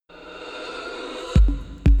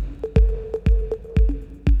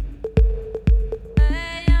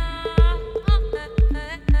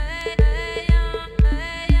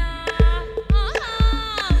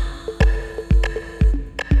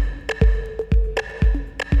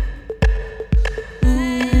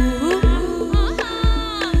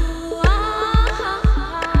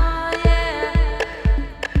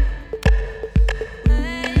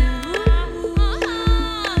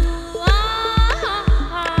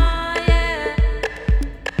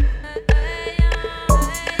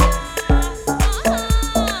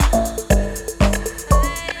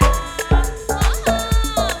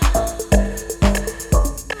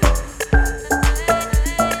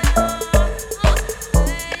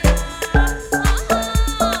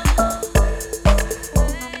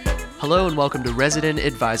Hello and welcome to Resident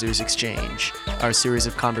Advisors Exchange, our series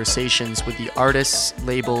of conversations with the artists,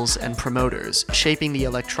 labels, and promoters shaping the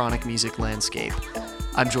electronic music landscape.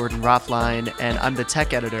 I'm Jordan Rothlein, and I'm the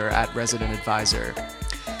tech editor at Resident Advisor.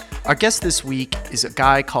 Our guest this week is a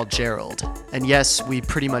guy called Gerald, and yes, we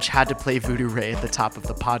pretty much had to play Voodoo Ray at the top of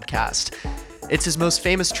the podcast. It's his most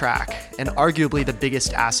famous track, and arguably the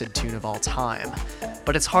biggest acid tune of all time.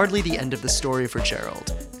 But it's hardly the end of the story for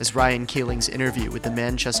Gerald, as Ryan Keeling's interview with the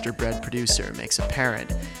Manchester-bred producer makes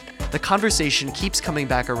apparent. The conversation keeps coming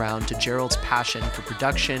back around to Gerald's passion for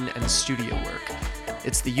production and studio work.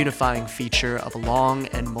 It's the unifying feature of a long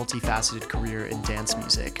and multifaceted career in dance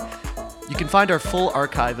music. You can find our full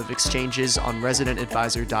archive of exchanges on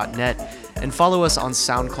residentadvisor.net and follow us on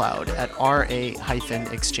SoundCloud at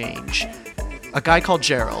RA-Exchange. A Guy Called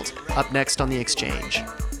Gerald, up next on The Exchange.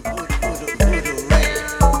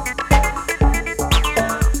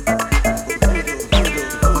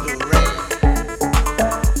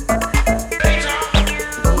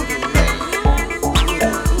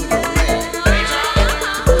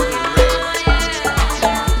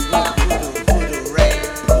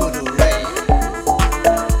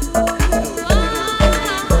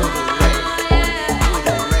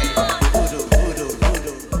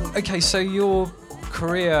 Okay, so your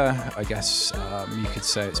career, I guess you could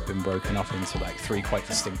say it's been broken up into like three quite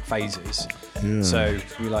distinct phases. Yeah. So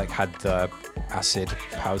you had the acid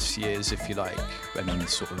house years, if you like, and then the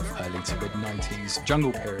sort of early to mid 90s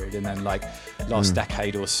jungle period, and then last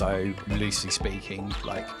decade or so, loosely speaking,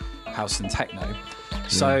 house and techno.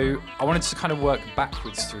 So I wanted to kind of work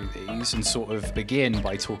backwards through these and sort of begin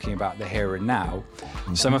by talking about the here and now.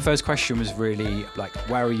 So my first question was really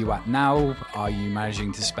where are you at now? Are you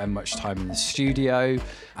managing to spend much time in the studio?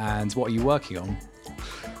 And what are you working on?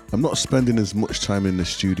 I'm not spending as much time in the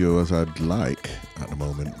studio as I'd like at the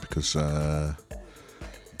moment because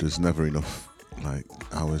there's never enough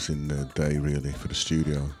hours in the day really for the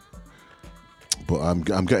studio. But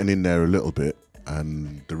I'm getting in there a little bit.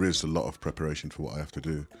 And there is a lot of preparation for what I have to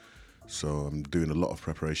do. So I'm doing a lot of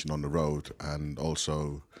preparation on the road and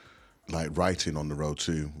also writing on the road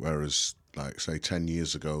too. Whereas say 10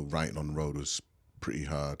 years ago, writing on the road was pretty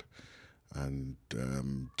hard. And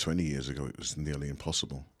 20 years ago, it was nearly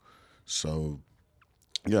impossible. So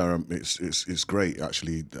yeah, it's great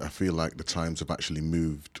actually. I feel like the times have actually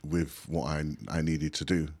moved with what I needed to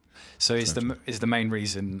do. So is the main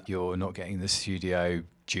reason you're not getting the studio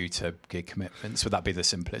due to gig commitments? Would that be the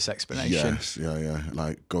simplest explanation? Yes,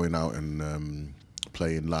 yeah. Going out and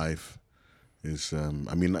playing live is,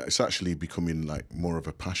 it's actually becoming more of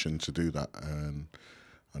a passion to do that, and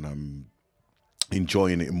I'm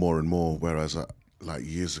enjoying it more and more. Whereas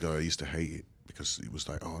years ago, I used to hate it because it was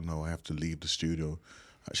oh no, I have to leave the studio,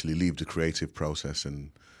 actually leave the creative process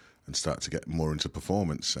and start to get more into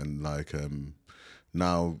performance. And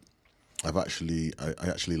now I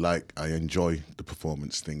enjoy the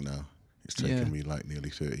performance thing now. It's taken me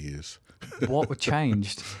nearly 30 years. What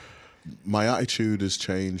changed? My attitude has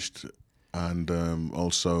changed, and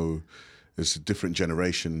also there's a different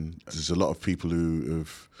generation. There's a lot of people who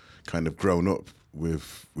have kind of grown up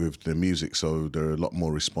with the music, so they're a lot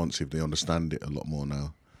more responsive. They understand it a lot more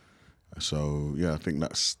now. So yeah, I think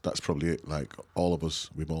that's probably it. All of us,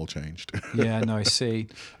 we've all changed. Yeah, no, I see.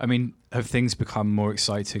 Have things become more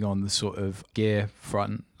exciting on the sort of gear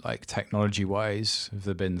front, technology-wise? Have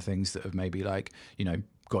there been things that have maybe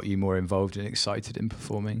got you more involved and excited in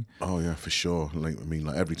performing? Oh yeah, for sure.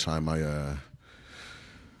 Every time I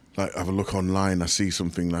have a look online, I see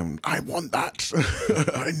something I want that.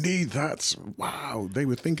 I need that. Wow, they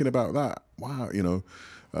were thinking about that. Wow,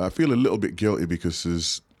 I feel a little bit guilty because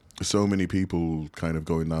there's so many people kind of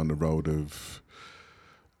going down the road of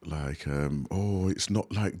oh, it's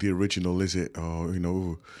not like the original, is it?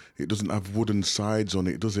 Oh, it doesn't have wooden sides on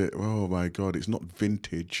it, does it? Oh my God, it's not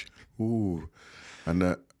vintage. Ooh, and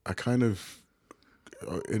I kind of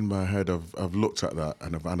in my head I've looked at that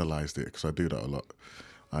and I've analysed it because I do that a lot,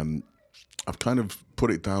 and I've kind of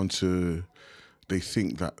put it down to they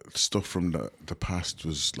think that stuff from the past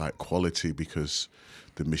was quality because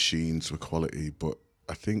the machines were quality, but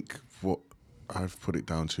I think what I've put it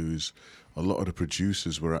down to is a lot of the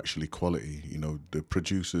producers were actually quality. The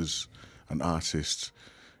producers and artists,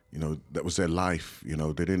 that was their life. They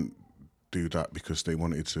didn't do that because they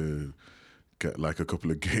wanted to get a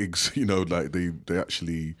couple of gigs. They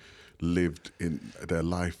actually lived in their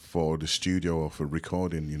life for the studio or for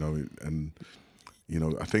recording. And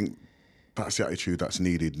I think that's the attitude that's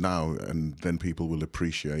needed now, and then people will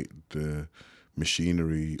appreciate the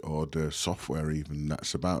machinery or the software even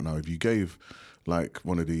that's about now. If you gave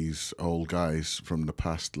one of these old guys from the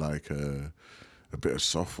past a bit of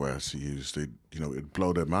software to use, it'd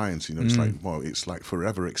blow their minds. It's like, well, it's like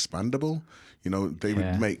forever expandable. They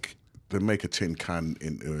would make a tin can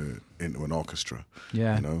into an orchestra.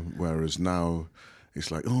 Yeah. Whereas now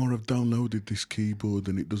it's like, oh, I've downloaded this keyboard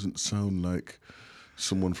and it doesn't sound like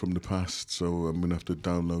someone from the past, so I'm gonna have to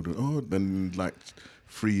download it. Oh, then like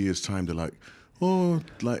 3 years time, they're like, oh,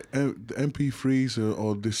 like the MP3s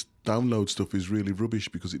or this download stuff is really rubbish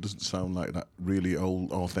because it doesn't sound like that really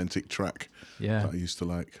old authentic track that I used to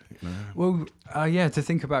like. Well, to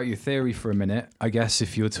think about your theory for a minute, I guess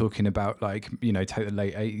if you're talking about like, take the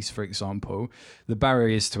late 80s, for example, the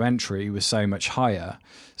barriers to entry were so much higher.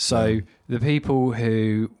 So the people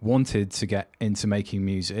who wanted to get into making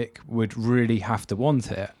music would really have to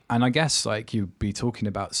want it. And I guess like you'd be talking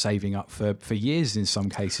about saving up for years in some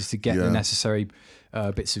cases to get the necessary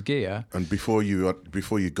bits of gear. And before you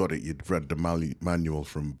got it, you'd read the manual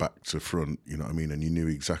from back to front, you know what I mean? And you knew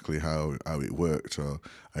exactly how it worked.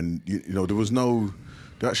 And there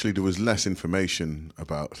was less information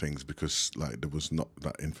about things because like there was not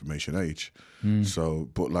that information age. So,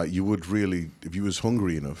 but like you would really, if you was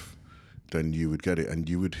hungry enough, then you would get it, and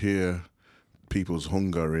you would hear people's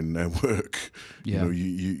hunger in their work. Yeah.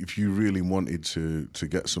 You if you really wanted to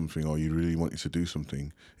get something or you really wanted to do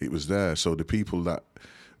something, it was there. So the people that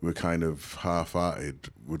were kind of half-hearted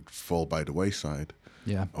would fall by the wayside.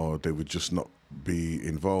 Yeah. Or they would just not be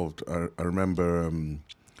involved. I remember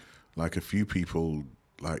like a few people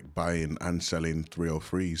like buying and selling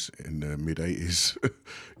 303s in the mid-80s,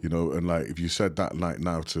 and like if you said that like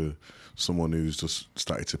now to someone who's just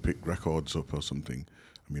started to pick records up or something,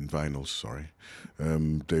 I mean vinyls, sorry,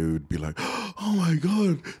 they would be like, oh my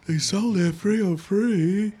God, they sold their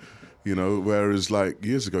 303, whereas like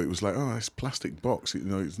years ago it was like, oh, it's a plastic box,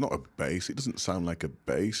 it's not a bass, it doesn't sound like a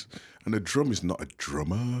bass, and a drum is not a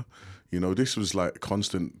drummer. This was like a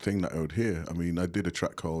constant thing that I would hear. I mean, I did a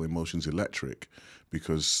track called Emotions Electric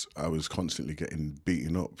because I was constantly getting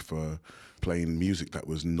beaten up for playing music that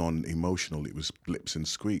was non-emotional. It was blips and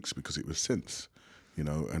squeaks because it was synths,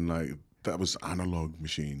 and like that was analog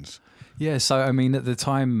machines. Yeah, so I mean, at the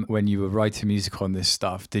time when you were writing music on this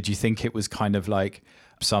stuff, did you think it was kind of like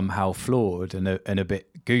somehow flawed and a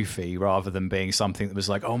bit goofy rather than being something that was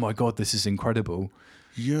like, oh my God, this is incredible?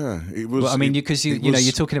 Yeah, it was. Well, I mean, because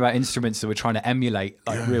you're talking about instruments that were trying to emulate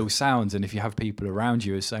like real sounds, and if you have people around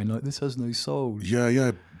you who are saying like, this has no soul.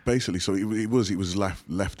 Yeah. Basically, so it was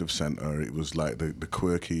left of center. It was like the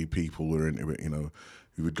quirky people were into it.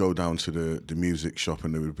 You would go down to the music shop,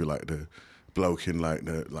 and there would be like the bloke in like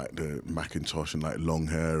the Macintosh and like long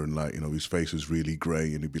hair, and like his face was really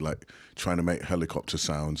grey, and he'd be like trying to make helicopter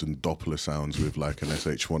sounds and Doppler sounds with like an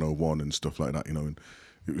SH-101 and stuff like that. And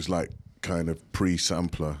it was like kind of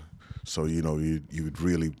pre-sampler, so you would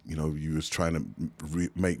really you was trying to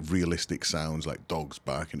make realistic sounds like dogs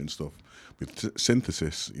barking and stuff with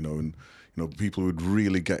synthesis, and people would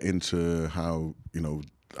really get into how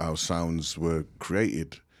how sounds were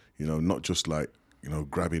created, not just like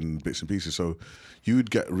grabbing bits and pieces. So you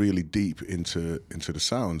would get really deep into the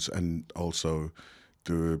sounds, and also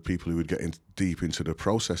there were people who would get deep into the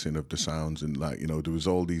processing of the sounds, and like there was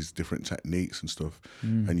all these different techniques and stuff,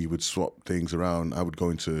 and you would swap things around. I would go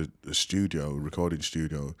into a recording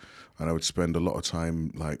studio, and I would spend a lot of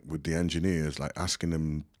time like with the engineers, like asking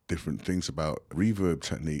them different things about reverb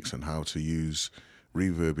techniques and how to use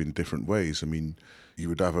reverb in different ways. I mean, you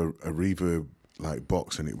would have a reverb like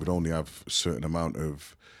box, and it would only have a certain amount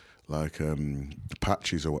of like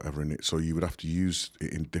patches or whatever in it, so you would have to use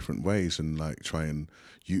it in different ways and like try and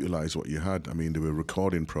utilize what you had. I mean, there were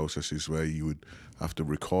recording processes where you would have to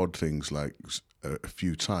record things like a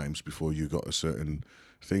few times before you got a certain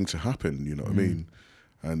thing to happen, you know what I mean?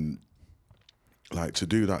 And like to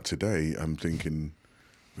do that today, I'm thinking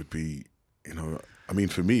would be, I mean,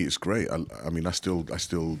 for me it's great. I mean, I still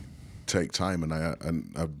take time, and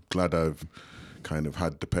I'm glad I've kind of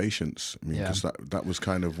had the patience. I mean, because that was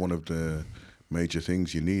kind of one of the major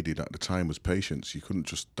things you needed at the time was patience. You couldn't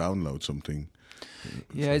just download something.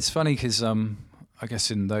 Yeah, it's funny because I guess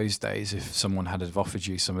in those days, if someone had have offered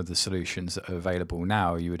you some of the solutions that are available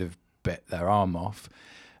now, you would have bit their arm off.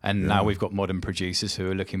 And now we've got modern producers who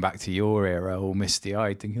are looking back to your era all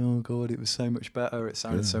misty-eyed, thinking, oh God, it was so much better. It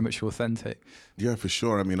sounded so much authentic. Yeah, for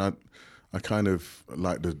sure. I mean, I kind of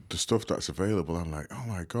like the stuff that's available. I'm like, oh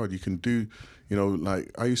my God, you can do, like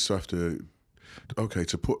I used to have to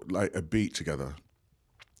put like a beat together,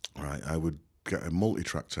 right? I would get a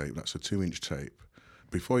multi-track tape, that's a 2-inch tape.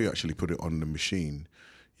 Before you actually put it on the machine,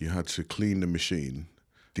 you had to clean the machine,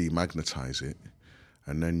 demagnetize it,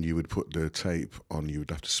 and then you would put the tape on, you would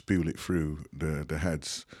have to spool it through the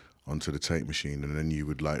heads onto the tape machine, and then you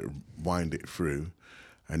would like wind it through,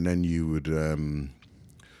 and then you would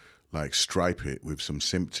like stripe it with some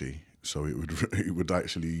SMPTE, so it would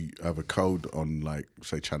actually have a code on, like,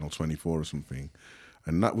 say, channel 24 or something,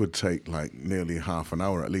 and that would take like nearly half an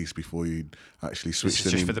hour at least before you actually switched. This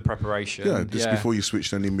is just for the preparation. Yeah, just before you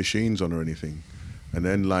switched any machines on or anything, and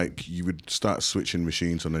then like you would start switching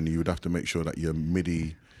machines on, and you would have to make sure that your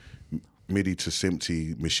MIDI to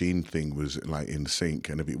SMPTE machine thing was like in sync,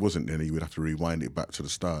 and if it wasn't, then you would have to rewind it back to the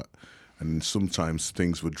start, and sometimes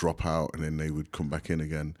things would drop out and then they would come back in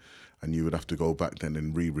again, and you would have to go back then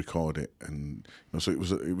and re-record it, and so it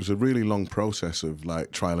was a really long process of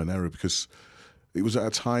like trial and error, because it was at a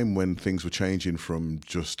time when things were changing from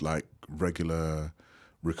just like regular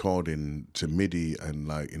recording to MIDI, and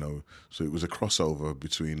like, so it was a crossover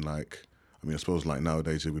between, like, I suppose like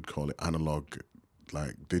nowadays they would call it analog,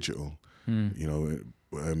 like digital.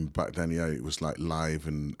 Back then, it was like live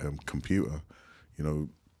and computer.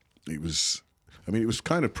 It was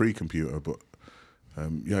kind of pre-computer, but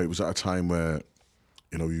it was at a time where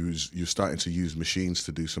you're starting to use machines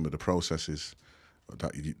to do some of the processes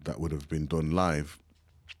that would have been done live,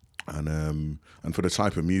 and for the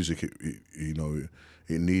type of music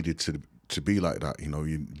it needed to be like that.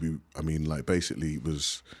 Like basically it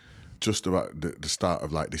was just about the start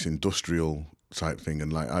of like this industrial type thing,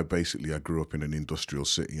 and like I grew up in an industrial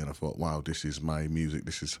city, and I thought, wow, this is my music,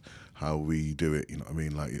 this is how we do it.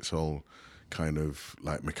 Like it's all kind of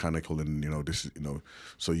like mechanical, and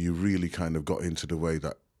so you really kind of got into the way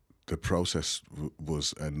that the process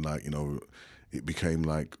was, and like it became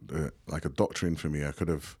like a doctrine for me. I could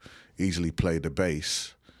have easily played the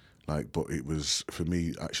bass, like, but it was for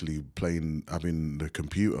me actually having the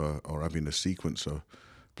computer or having a sequencer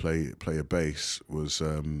play a bass was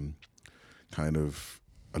kind of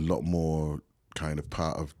a lot more kind of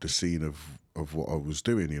part of the scene of what I was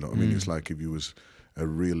doing. It's like if you was a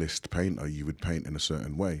realist painter, you would paint in a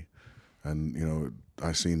certain way, and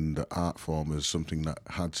I seen the art form as something that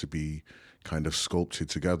had to be kind of sculpted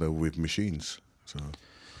together with machines. So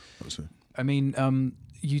that's it.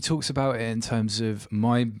 You talked about it in terms of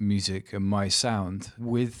my music and my sound.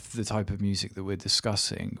 With the type of music that we're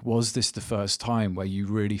discussing, was this the first time where you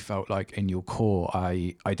really felt like in your core,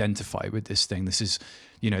 I identify with this thing? This is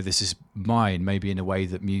mine, maybe in a way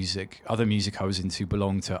that other music I was into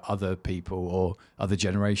belonged to other people or other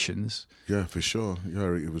generations? Yeah, for sure.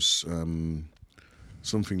 Yeah, it was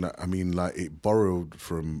something that, like it borrowed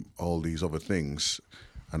from all these other things,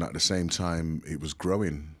 and at the same time it was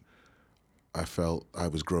growing. I felt I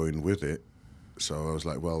was growing with it, so I was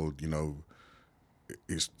like, well,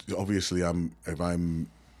 it's obviously if I'm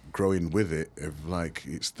growing with it, if like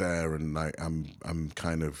it's there, and like I'm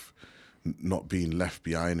kind of not being left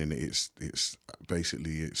behind in it. It's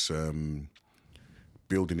basically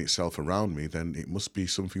building itself around me. Then it must be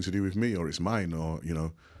something to do with me, or it's mine, or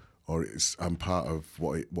or I'm part of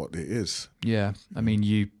what it is. Yeah,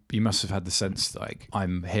 you must have had the sense like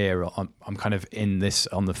I'm here. I'm kind of in this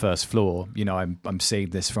on the first floor. I'm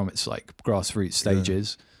seeing this from its like grassroots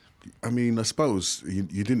stages. Yeah. I suppose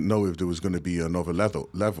you didn't know if there was going to be another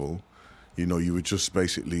level. You were just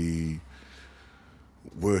basically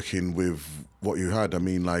working with what you had.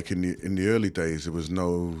 Like in the early days, there was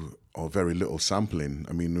no or very little sampling.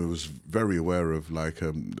 I was very aware of like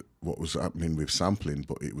what was happening with sampling,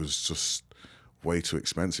 but it was just way too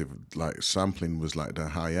expensive. Like sampling was like the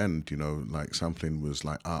high end, like sampling was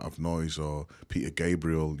like Art of Noise or Peter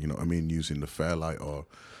Gabriel, using the Fairlight or...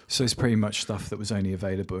 So it's pretty much stuff that was only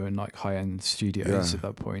available in like high end studios at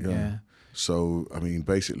that point, yeah. So,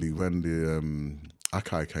 basically when the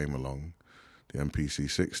Akai came along, the MPC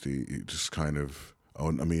 60, it just kind of...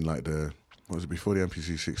 what was it before the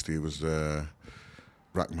MPC 60? It was the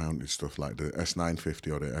rack mounted stuff like the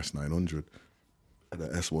S950 or the S900, the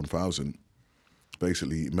S1000.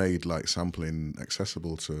 Basically it made like sampling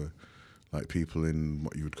accessible to like people in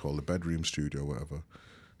what you would call the bedroom studio or whatever.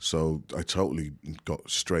 So I totally got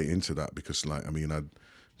straight into that because like,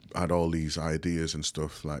 I had all these ideas and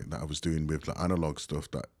stuff like that I was doing with the analog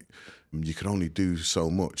stuff that you can only do so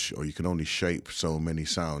much, or you can only shape so many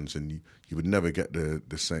sounds, and you would never get the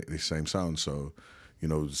same sound. So,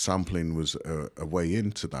 sampling was a way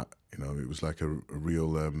into that. It was like a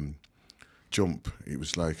real jump. It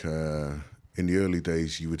was like in the early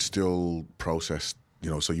days, you would still process,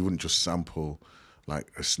 so you wouldn't just sample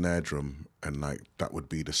like a snare drum and like that would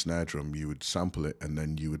be the snare drum. You would sample it and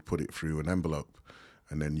then you would put it through an envelope,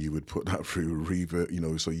 and then you would put that through a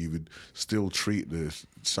reverb, so you would still treat the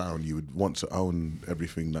sound. You would want to own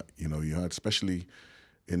everything that, you had, especially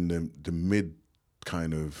in the mid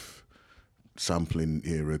kind of sampling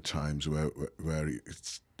era times where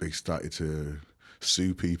they started to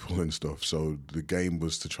sue people and stuff. So the game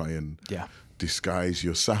was to try and disguise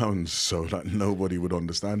your sounds so that nobody would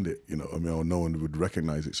understand it, or no one would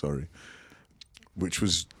recognize it. Sorry, which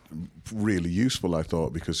was really useful, I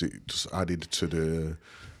thought, because it just added to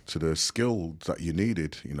the skill that you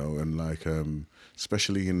needed, and like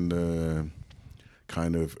especially in the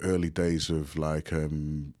kind of early days of like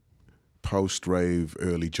post-rave,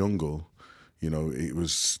 early jungle. It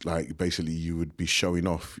was like basically you would be showing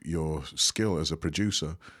off your skill as a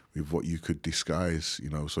producer with what you could disguise,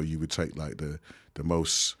 so you would take like the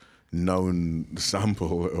most known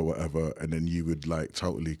sample or whatever, and then you would like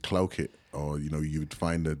totally cloak it, or, you would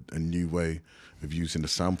find a new way of using the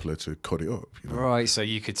sampler to cut it up. Right, so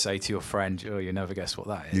you could say to your friend, "Oh, you never guess what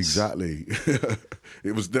that is." Exactly.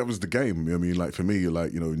 That was the game. I mean, like for me,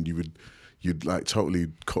 like, and you'd like totally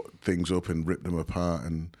cut things up and rip them apart,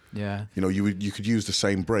 and you could use the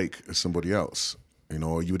same break as somebody else,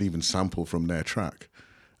 or you would even sample from their track,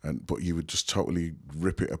 but you would just totally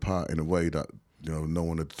rip it apart in a way that no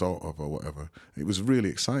one had thought of or whatever. It was really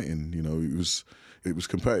exciting. It was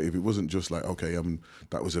competitive. It wasn't just like, okay,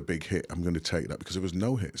 that was a big hit, I'm going to take that, because there was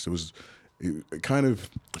no hits. It kind of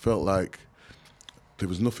felt like there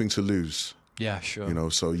was nothing to lose. Yeah, sure.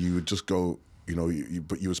 So you would just go.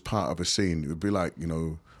 But you was part of a scene. It would be like,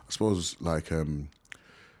 I suppose like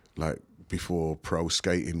before pro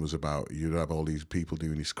skating was about, you'd have all these people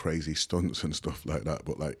doing these crazy stunts and stuff like that.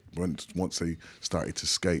 But like once they started to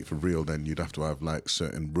skate for real, then you'd have to have like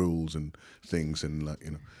certain rules and things, and like,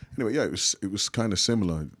 Anyway, yeah, it was kind of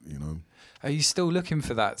similar, Are you still looking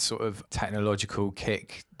for that sort of technological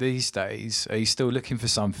kick these days? Are you still looking for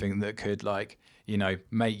something that could like,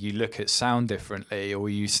 make you look at sound differently, or are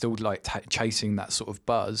you still like chasing that sort of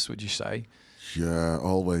buzz, would you say? Yeah,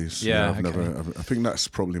 always. Yeah, I think that's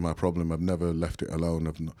probably my problem. I've never left it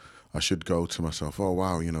alone. I should go to myself, oh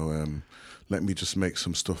wow, let me just make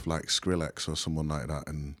some stuff like Skrillex or someone like that,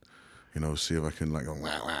 and see if I can like go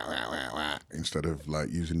wah, wah, wah, wah, wah, instead of like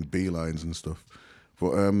using B lines and stuff.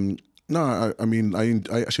 But no, I mean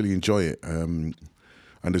I actually enjoy it.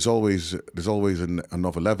 And there's always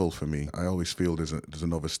another level for me. I always feel there's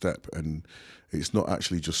another step, and it's not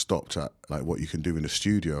actually just stopped at like what you can do in the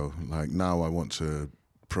studio. Like now, I want to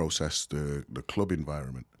process the club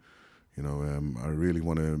environment. I really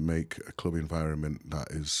want to make a club environment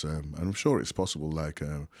that is, and I'm sure it's possible, like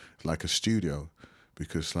a studio,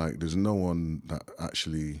 because like there's no one that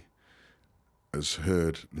actually has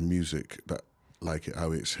heard the music that like it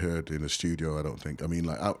how it's heard in a studio. I don't think. I mean,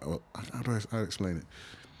 like how do I explain it?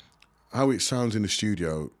 How it sounds in the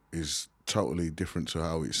studio is totally different to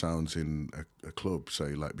how it sounds in a club,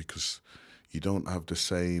 say, like, because you don't have the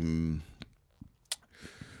same.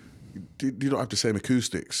 You don't have the same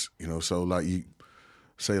acoustics, So like you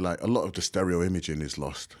say, like a lot of the stereo imaging is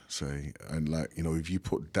lost, say, and like if you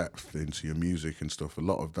put depth into your music and stuff, a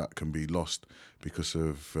lot of that can be lost because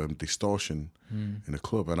of distortion in a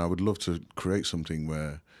club. And I would love to create something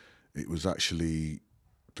where it was actually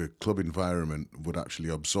the club environment would actually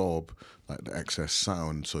absorb like the excess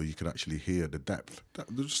sound, so you could actually hear the depth.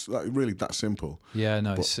 Just like really that simple. Yeah,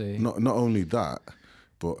 no, but see. Not only that,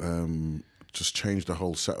 but just change the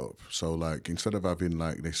whole setup. So like instead of having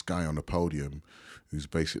like this guy on the podium who's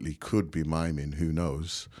basically could be miming, who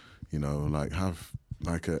knows, like have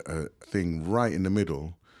like a thing right in the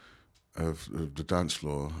middle of the dance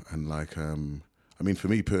floor, and like I mean for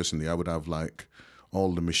me personally, I would have like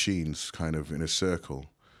all the machines kind of in a circle,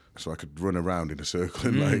 so I could run around in a circle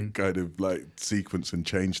and like kind of like sequence and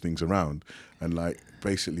change things around, and like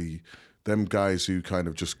basically them guys who kind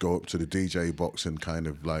of just go up to the DJ box and kind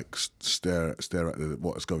of like stare at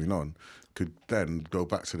what's going on could then go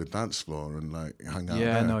back to the dance floor and like hang out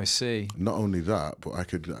Yeah, there. no, I see. Not only that, but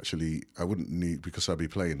I wouldn't need, because I'd be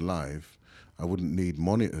playing live, I wouldn't need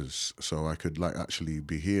monitors, so I could like actually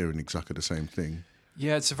be hearing exactly the same thing.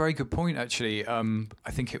 Yeah, it's a very good point, actually.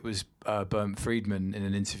 I think it was Bernd Friedman in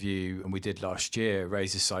an interview, and we did last year,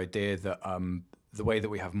 raised this idea that the way that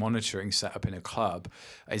we have monitoring set up in a club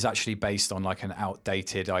is actually based on like an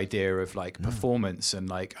outdated idea of like performance, and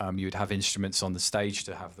like you would have instruments on the stage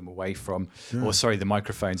to have them away from, or sorry, the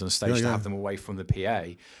microphones on stage to have them away from the PA.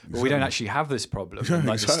 But we don't actually have this problem in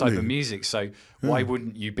like this type of music. So why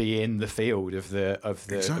wouldn't you be in the field of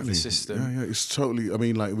the system? Yeah, it's totally. I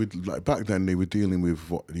mean, like back then they were dealing with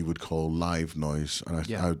what you would call live noise, and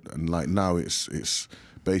and like now it's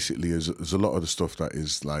basically there's a lot of the stuff that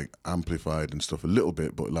is like amplified and stuff a little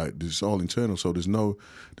bit, but like it's all internal, so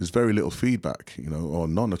there's very little feedback, you know, or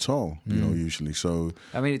none at all, you know, usually. So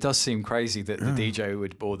I mean, it does seem crazy that the DJ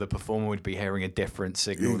or the performer would be hearing a different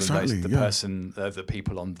signal Exactly, than the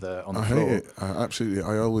people on the I floor. hate it.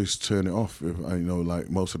 I always turn it off, if I, you know, like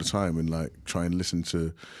most of the time, and like try and listen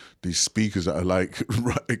to these speakers that are like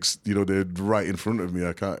right, you know, they're right in front of me.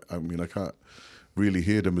 I can't really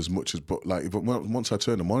hear them as much as, but once I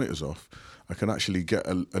turn the monitors off, I can actually get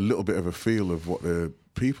a little bit of a feel of what the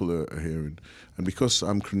people are hearing. And because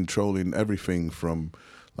I'm controlling everything from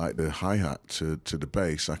like the hi-hat to the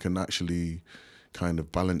bass, I can actually kind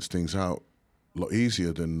of balance things out a lot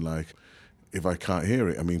easier than like if I can't hear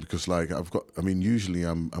it. I mean, because like usually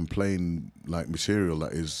I'm playing like material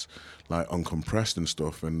that is like uncompressed and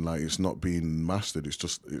stuff, and like it's not being mastered. It's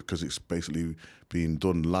just because it's basically being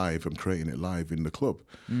done live. I'm creating it live in the club.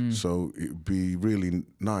 So it'd be really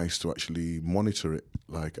nice to actually monitor it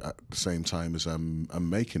like at the same time as I'm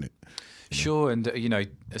making it. Sure, and you know,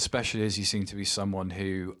 especially as you seem to be someone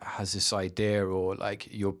who has this idea, or like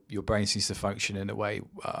your brain seems to function in a way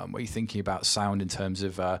where you're thinking about sound in terms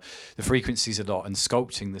of the frequencies a lot and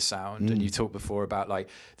sculpting the sound. And you talked before about like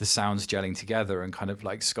the sounds gelling together and kind of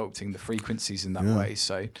like sculpting the frequencies in that way.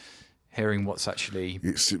 So hearing what's actually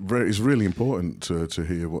it's really important to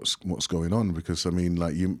hear what's going on, because I mean,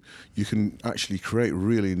 like you can actually create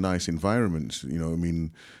really nice environments. You know, I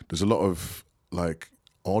mean, there's a lot of like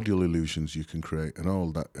audio illusions you can create and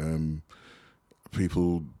all that.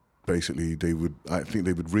 People basically I think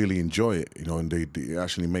they would really enjoy it, you know, and it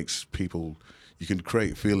actually makes people, you can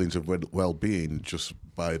create feelings of well-being just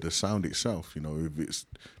by the sound itself, you know, if it's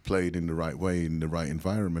played in the right way in the right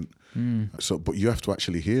environment. So, but you have to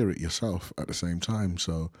actually hear it yourself at the same time.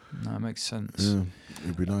 So that makes sense. Yeah,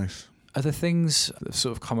 it'd be nice. Are there things that have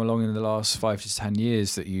sort of come along in the last 5 to 10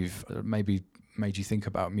 years that you've maybe made you think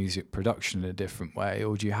about music production in a different way,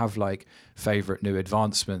 or do you have like favorite new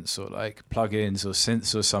advancements or like plugins or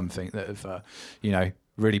synths or something that have you know,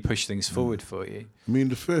 really pushed things forward for you? I mean,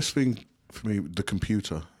 the first thing for me, the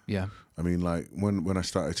computer. Yeah. I mean, like when I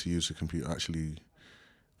started to use the computer, actually,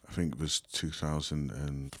 I think it was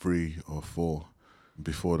 2003 or 4.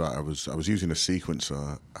 Before that, I was using a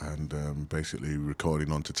sequencer and basically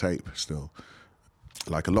recording onto tape still.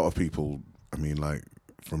 Like a lot of people, I mean, like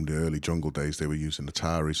from the early jungle days, they were using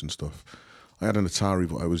Ataris and stuff. I had an Atari,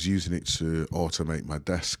 but I was using it to automate my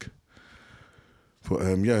desk. But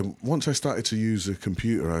once I started to use a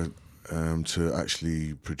computer to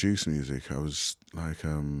actually produce music, I was like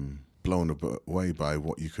blown away by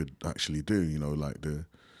what you could actually do, you know, like the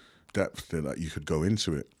depth that you could go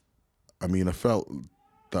into it. I mean, I felt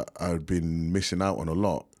that I'd been missing out on a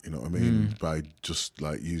lot, you know what I mean, by just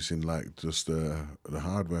like using like just the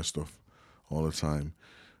hardware stuff all the time.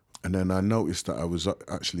 And then I noticed that I was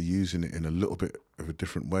actually using it in a little bit of a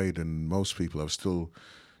different way than most people. I was still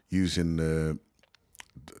using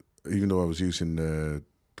even though I was using the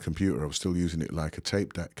computer, I was still using it like a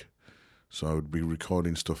tape deck. So I would be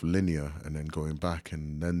recording stuff linear and then going back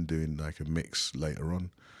and then doing like a mix later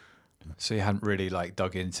on. So you hadn't really like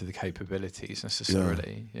dug into the capabilities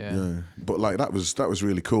necessarily. Yeah. But like that was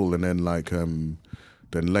really cool. And then like then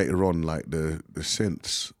later on, like the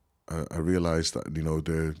synths, I realized that, you know,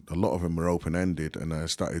 a lot of them were open ended, and I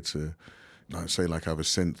started to, I'd say, like have a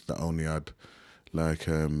synth that only had like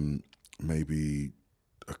maybe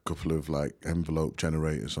a couple of like envelope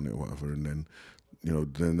generators on it or whatever, and then, you know,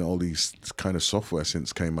 then all these kind of software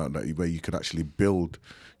synths came out where you could actually build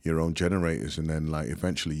your own generators, and then like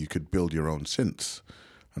eventually you could build your own synths.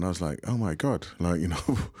 And I was like, oh my God, like, you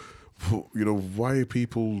know, why are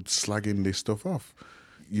people slagging this stuff off?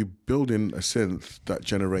 You're building a synth that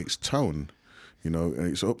generates tone, you know, and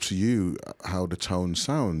it's up to you how the tone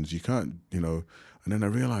sounds. You can't, you know. And then I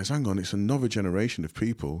realized, hang on, it's another generation of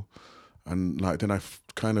people. And like then I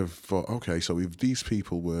kind of thought, okay, so if these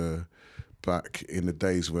people were back in the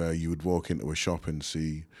days where you would walk into a shop and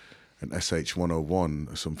see an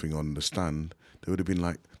SH-101 or something on the stand, they would have been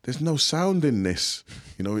like, there's no sound in this,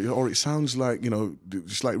 you know, or it sounds like, you know,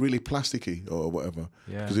 it's like really plasticky or whatever.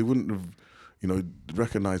 Yeah. Because they wouldn't have, you know,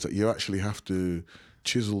 recognized that you actually have to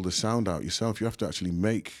chisel the sound out yourself. You have to actually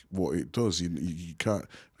make what it does. You can't,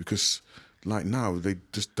 because like now they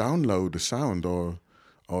just download the sound or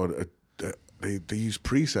they use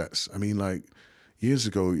presets. I mean, like years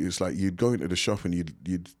ago, it's like you'd go into the shop and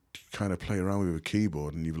you'd kind of play around with a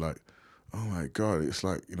keyboard and you'd be like, oh my God, it's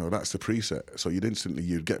like, you know, that's the preset. So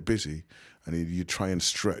you'd get busy and you'd try and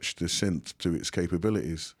stretch the synth to its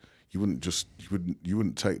capabilities. You wouldn't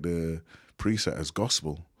take the preset as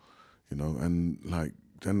gospel, you know. And like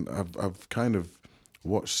then I've kind of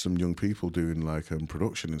watch some young people doing like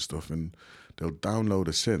production and stuff, and they'll download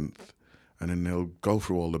a synth, and then they'll go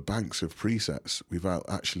through all the banks of presets without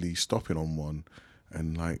actually stopping on one,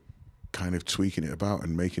 and like kind of tweaking it about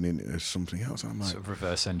and making it into something else. I'm like, sort of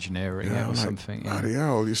reverse engineering it or like, something. Yeah. bloody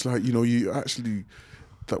hell, it's like, you know, you actually,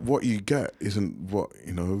 that what you get isn't what,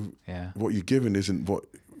 you know, what you're given isn't what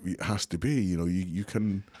it has to be. You know, you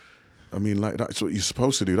can, I mean, like, that's what you're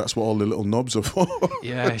supposed to do. That's what all the little knobs are for.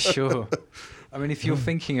 Yeah, sure. I mean, if you're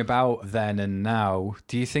thinking about then and now,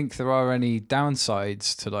 do you think there are any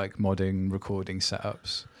downsides to like modern recording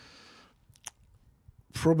setups?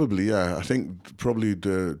 Probably, yeah. I think probably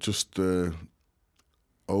the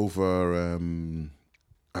over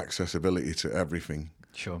accessibility to everything.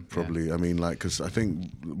 Sure. Probably. Yeah. I mean, like, because I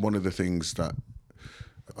think one of the things that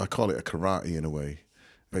I call it a karate in a way,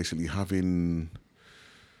 basically having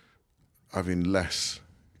less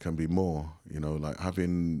can be more. You know, like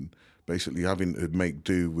basically having to make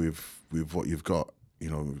do with what you've got. You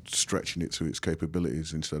know, stretching it to its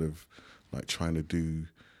capabilities instead of like trying to do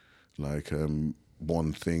like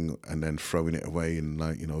one thing and then throwing it away, and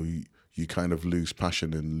like, you know, you kind of lose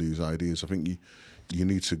passion and lose ideas. I think you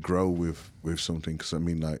need to grow with something, because I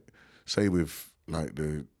mean, like, say with like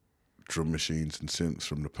the drum machines and synths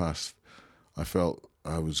from the past, I felt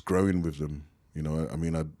I was growing with them. You know, I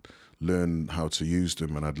mean, I'd learn how to use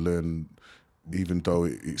them, and I'd learn, even though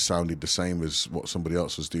it sounded the same as what somebody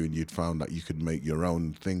else was doing, you'd found that you could make your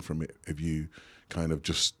own thing from it if you kind of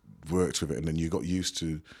just worked with it, and then you got used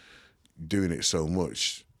to doing it so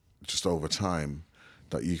much just over time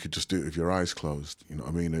that you could just do it with your eyes closed. You know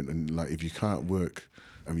what I mean? And like, if you can't work,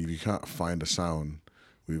 I mean, if you can't find a sound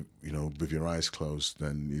with, you know, with your eyes closed,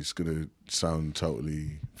 then it's gonna sound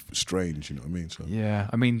totally strange. You know what I mean? So yeah,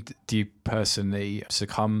 I mean, do you personally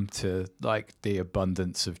succumb to like the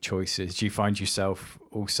abundance of choices? Do you find yourself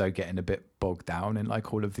also getting a bit bogged down in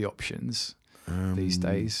like all of the options these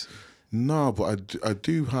days? No, but I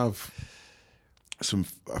do have some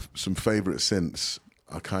favourite synths.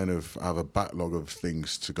 I kind of have a backlog of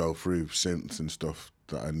things to go through, synths and stuff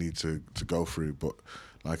that I need to go through. But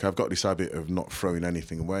like, I've got this habit of not throwing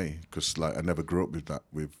anything away, because like I never grew up with that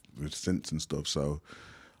with synths and stuff. So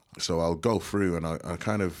I'll go through, and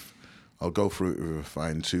I'll go through it with a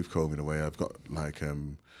fine tooth comb in a way. I've got like a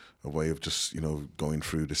way of just, you know, going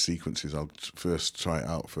through the sequences. I'll first try it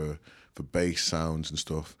out for bass sounds and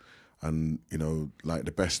stuff. And, you know, like,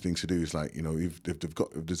 the best thing to do is, like, you know, if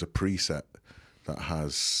there's a preset that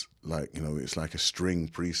has, like, you know, it's like a string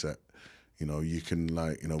preset, you know, you can,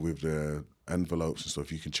 like, you know, with the envelopes and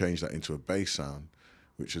stuff, you can change that into a bass sound,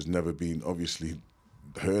 which has never been obviously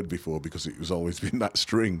heard before, because it was always been that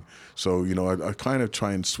string. So, you know, I kind of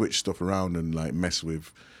try and switch stuff around and like mess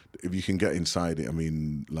with, if you can get inside it, I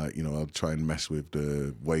mean, like, you know, I'll try and mess with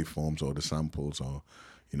the waveforms or the samples, or,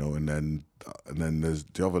 you know, and then there's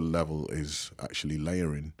the other level is actually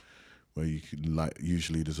layering, where you can, like,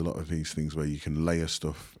 usually there's a lot of these things where you can layer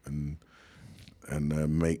stuff and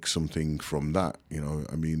make something from that. You know,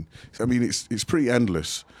 I mean it's pretty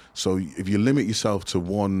endless. So if you limit yourself to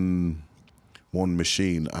one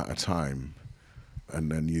machine at a time, and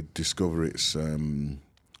then you discover its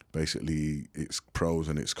basically its pros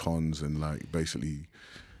and its cons, and like, basically,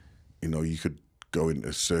 you know, you could go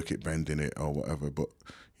into circuit bending it or whatever, but,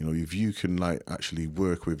 you know, if you can like actually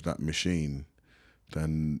work with that machine,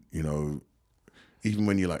 then, you know, even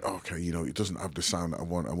when you're like, okay, you know, it doesn't have the sound that I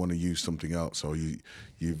want to use something else, or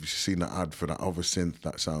you've seen that ad for that other synth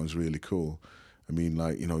that sounds really cool. I mean,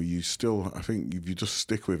 like, you know, you still, I think if you just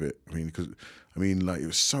stick with it, I mean, because, I mean, like, it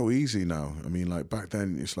was so easy now. I mean, like, back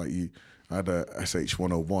then, it's like I had a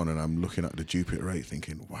SH-101, and I'm looking at the Jupiter 8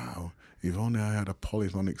 thinking, wow, if only I had a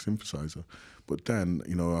polyphonic synthesizer. But then,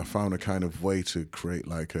 you know, I found a kind of way to create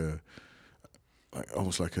like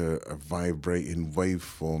almost like a vibrating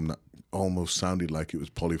waveform that almost sounded like it was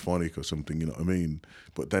polyphonic or something, you know what I mean?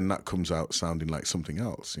 But then that comes out sounding like something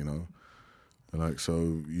else, you know? Like,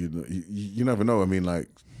 so, you never know. I mean, like,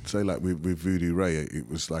 say like with Voodoo Ray, it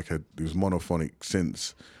was like it was monophonic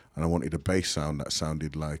synths, and I wanted a bass sound that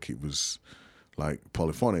sounded like it was like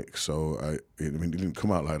polyphonic. So I mean, it didn't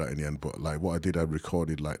come out like that in the end, but like what I did, I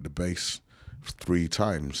recorded like the bass 3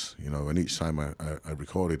 times, you know, and each time I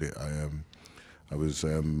recorded it, I was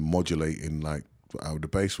modulating like how the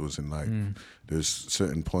bass was, and like there's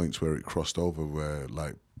certain points where it crossed over where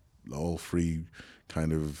like all 3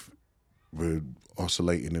 kind of were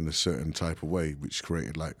oscillating in a certain type of way, which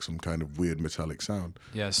created like some kind of weird metallic sound.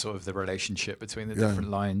 Yeah, sort of the relationship between the different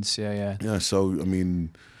lines. Yeah. So I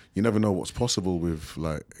mean, you never know what's possible with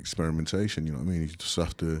like experimentation. You know what I mean? You just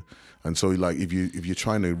have to. And so like if you're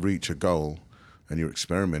trying to reach a goal and you're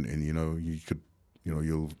experimenting, you know, you could you know,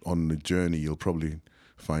 you'll on the journey you'll probably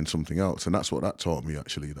find something else, and that's what that taught me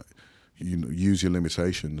actually. That you know, use your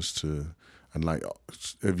limitations to, and like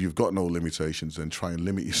if you've got no limitations, then try and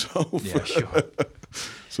limit yourself. Yeah, sure.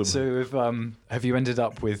 So have you ended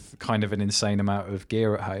up with kind of an insane amount of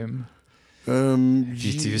gear at home?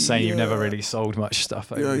 You were saying you've never really sold much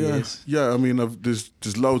stuff over the years. Yeah, I mean,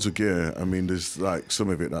 there's loads of gear. I mean, there's like some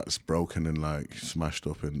of it that's broken and like smashed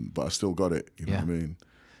up, but I still got it. You know what I mean?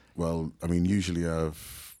 Well, I mean, usually I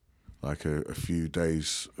have like a few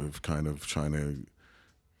days of kind of trying to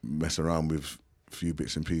mess around with a few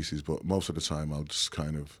bits and pieces, but most of the time I'll just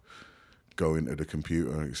kind of go into the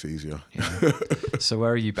computer. It's easier. Yeah. So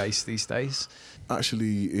where are you based these days?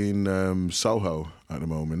 Actually in Soho at the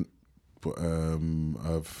moment. But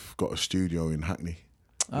I've got a studio in Hackney.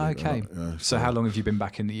 Oh, okay. So how long have you been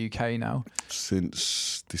back in the UK now?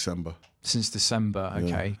 Since December. Since December,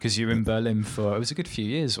 okay. Because you were in Berlin for, it was a good few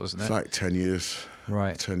years, wasn't it? It's like 10 years.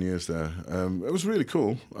 Right. 10 years there. It was really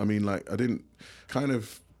cool. I mean, like, I didn't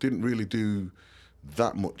really do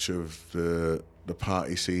that much of the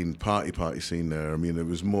party scene there. I mean, it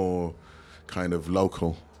was more kind of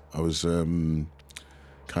local. I was kind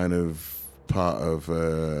of part of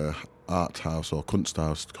art house or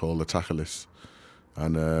Kunsthaus called the Tacheles,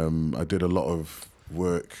 and I did a lot of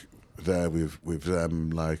work there with them,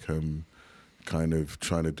 like kind of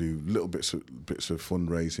trying to do little bits of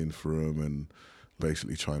fundraising for them, and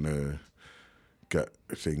basically trying to get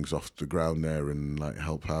things off the ground there and like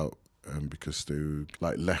help out, because they were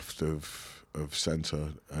like left of centre,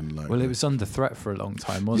 and like, well, it was under threat for a long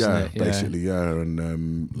time, wasn't it? Yeah, basically,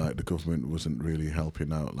 and like the government wasn't really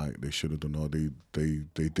helping out like they should have done, or they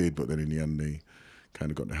did, but then in the end they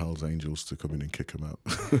kind of got the Hells Angels to come in and kick them out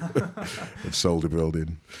and sold the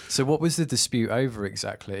building. So what was the dispute over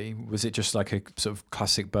exactly? Was it just like a sort of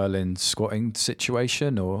classic Berlin squatting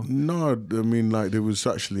situation, or? No, I mean, like there was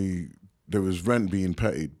rent being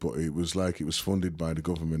paid, but it was funded by the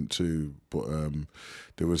government too. But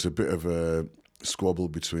there was a bit of a squabble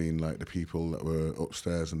between like the people that were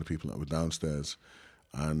upstairs and the people that were downstairs,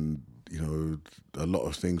 and you know, a lot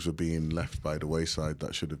of things were being left by the wayside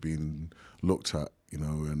that should have been looked at. You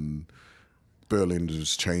know, and Berlin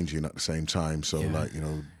was changing at the same time, so like, you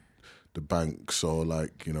know, the bank saw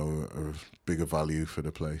like, you know, a bigger value for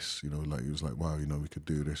the place, you know, like it was like, wow, you know, we could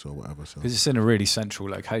do this or whatever. So because it's in a really central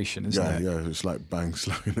location, isn't it? Yeah, it's like banks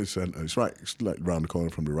like in the centre. It's like round the corner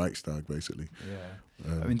from the Reichstag, basically.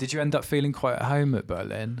 Yeah. I mean, did you end up feeling quite at home at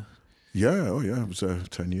Berlin? Yeah, oh yeah, I was there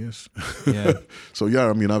 10 years. Yeah. So yeah,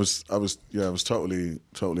 I mean, I was totally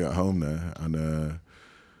at home there, and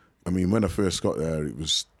I mean, when I first got there,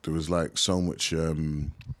 there was like so much.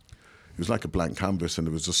 It was like a blank canvas, and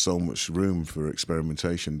there was just so much room for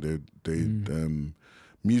experimentation. They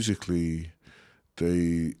musically,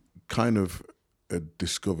 they kind of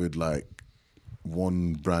discovered like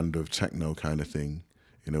one brand of techno kind of thing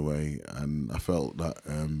in a way, and I felt that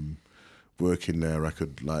working there, I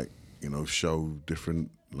could like, you know, show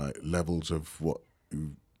different like levels of what,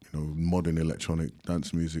 you know, modern electronic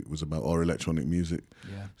dance music was about, or electronic music.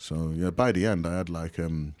 Yeah. So yeah, by the end, I had like a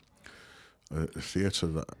theatre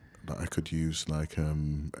that I could use like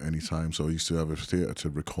any time. So I used to have a theatre to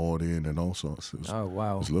record in and all sorts. Oh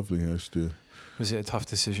wow, it was lovely. I used to. Was it a tough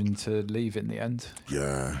decision to leave in the end?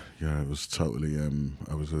 Yeah, it was totally.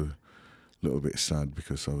 I was a little bit sad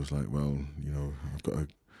because I was like, well, you know, I've got to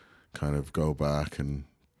kind of go back, and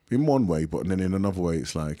in one way, but then in another way,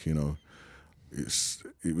 it's like, you know,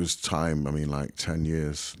 it was time. I mean, like 10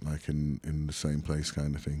 years, like in the same place,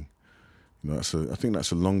 kind of thing. You know, I think that's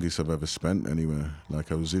the longest I've ever spent anywhere.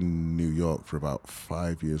 Like I was in New York for about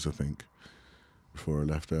 5 years, I think, before I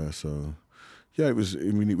left there. So yeah, it was. I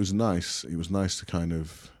mean, it was nice. It was nice to kind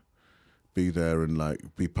of be there and like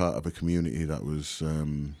be part of a community that was.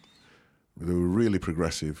 They were really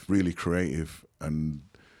progressive, really creative, and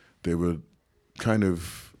they were kind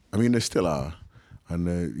of. I mean, they still are. And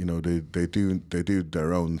you know, they do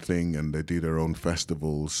their own thing, and they do their own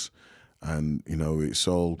festivals, and you know, it's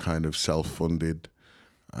all kind of self-funded,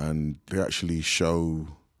 and they actually showed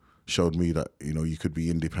me that, you know, you could be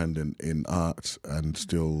independent in art and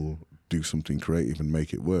still do something creative and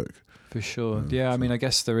make it work. For sure, yeah. I mean, I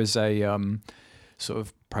guess there is a sort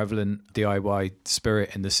of prevalent DIY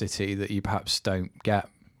spirit in the city that you perhaps don't get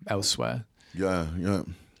elsewhere. Yeah.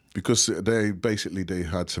 Because they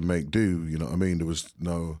had to make do, you know what I mean? There was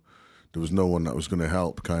no one that was going to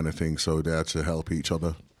help, kind of thing. So they had to help each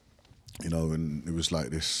other, you know. And it was like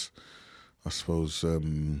this, I suppose,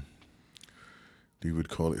 you would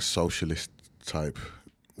call it socialist type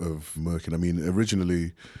of working. I mean,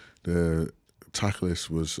 originally the Tacheles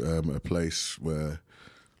was a place where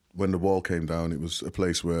when the wall came down, it was a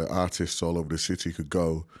place where artists all over the city could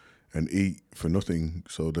go and eat for nothing.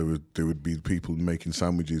 So there would be people making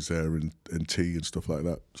sandwiches there and tea and stuff like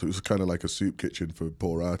that. So it was kind of like a soup kitchen for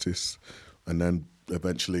poor artists. And then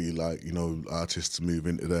eventually, like, you know, artists move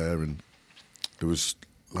into there, and there was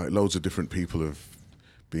like loads of different people have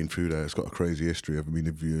been through there. It's got a crazy history. I mean,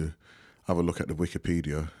 if you have a look at the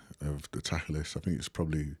Wikipedia of the Tacheles, I think it's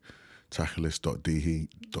probably tacheles.de.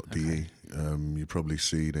 You probably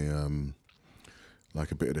see the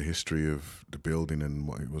like a bit of the history of the building and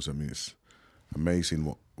what it was. I mean, it's amazing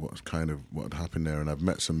what had happened there, and I've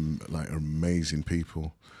met some like amazing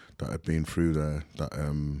people that had been through there that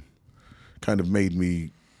kind of made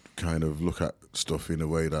me kind of look at stuff in a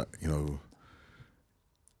way that, you know,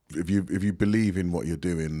 if you believe in what you're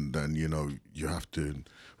doing, then, you know, you have to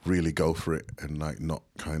really go for it and like not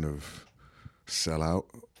kind of sell out,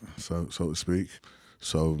 so to speak.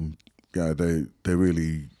 So yeah, they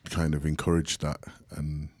really kind of encouraged that,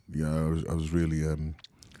 and yeah, I was really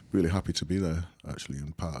really happy to be there actually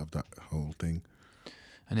and part of that whole thing.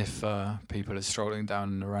 And if people are strolling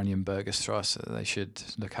down Oranienburgerstrasse, they should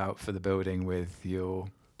look out for the building with your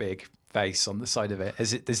big face on the side of it.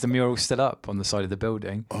 Is the mural still up on the side of the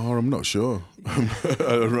building? Oh, I'm not sure.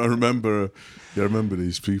 I remember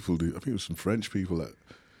these people. I think it was some French people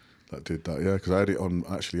that did that. Yeah, because I had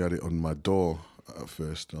it on my door at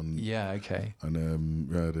first. Yeah, okay. And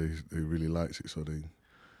yeah, they really liked it, so they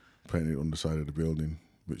painted it on the side of the building,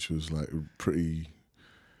 which was like pretty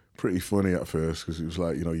funny at first, because it was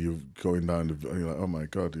like, you know, you're going down and you're like, oh my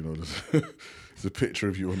God, you know, there's a picture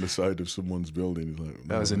of you on the side of someone's building. It's like,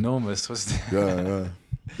 that was enormous, wasn't it?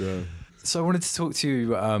 Yeah. So I wanted to talk to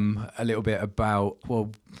you a little bit about,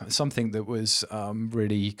 well, something that was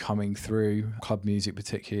really coming through club music,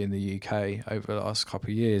 particularly in the UK over the last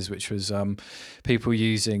couple of years, which was people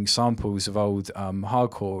using samples of old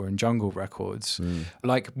hardcore and jungle records.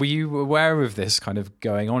 Like, were you aware of this kind of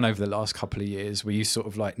going on over the last couple of years? Were you sort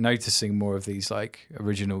of like noticing more of these like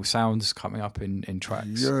original sounds coming up in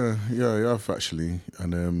tracks? Yeah, I've actually.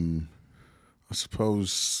 And I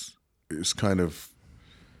suppose it's kind of,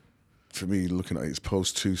 for me, looking at it, it's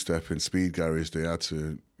post two-step and speed garage. They had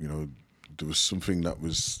to, you know, there was something that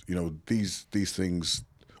was, you know, these things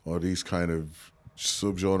or these kind of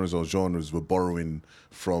subgenres or genres were borrowing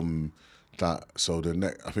from that. So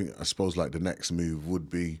I suppose like the next move would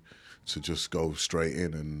be to just go straight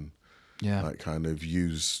in and like kind of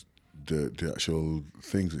use the actual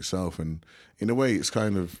things itself. And in a way, it's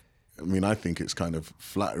kind of, I mean, I think it's kind of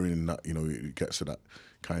flattering that, you know, it gets to that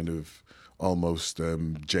kind of almost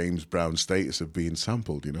James Brown status of being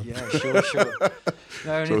sampled, you know? Yeah, sure.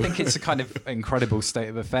 No, and I think it's a kind of incredible state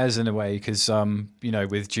of affairs in a way, because, you know,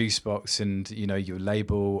 with Juicebox and, you know, your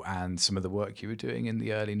label and some of the work you were doing in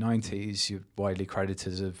the early 90s, you're widely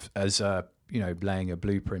credited as you know, laying a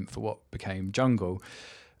blueprint for what became jungle.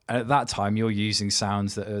 And at that time, you're using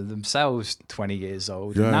sounds that are themselves 20 years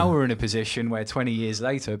old. Yeah. And now we're in a position where 20 years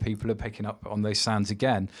later, people are picking up on those sounds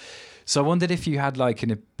again. So I wondered if you had like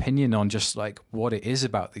an opinion on just like what it is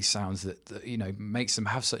about these sounds that you know makes them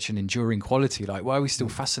have such an enduring quality. Like, why are we still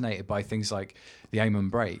fascinated by things like the Aim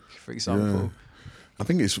and Break, for example? Yeah. I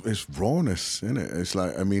think it's rawness, isn't it? It's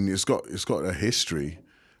like, I mean, it's got a history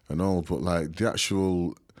and all, but like the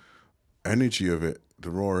actual energy of it, the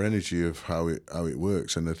raw energy of how it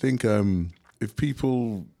works. And I think if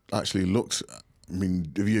people actually looked, I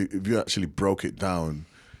mean, if you actually broke it down,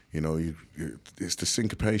 you know, it's the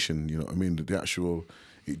syncopation. You know what I mean? The actual,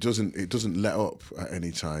 it doesn't let up at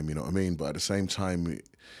any time. You know what I mean? But at the same time,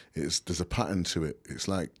 there's a pattern to it. It's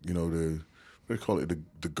like, you know, what do you call it?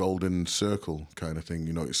 The golden circle kind of thing.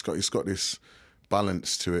 You know, it's got this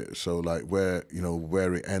balance to it. So like where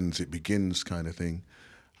it ends, it begins kind of thing.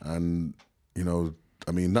 And you know,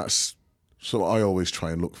 I mean, that's so I always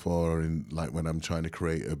try and look for in like when I'm trying to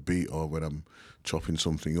create a beat or when I'm chopping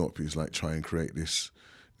something up, is like try and create this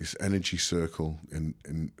energy circle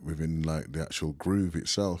in within like the actual groove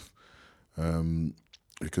itself,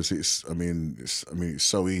 because it's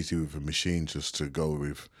so easy with a machine just to go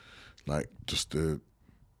with like just the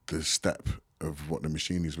step of what the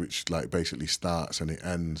machine is, which like basically starts and it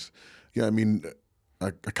ends. Yeah, I mean, I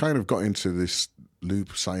kind of got into this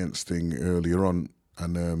loop science thing earlier on,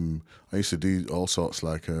 and I used to do all sorts,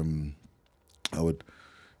 like I would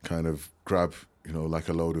kind of grab, you know, like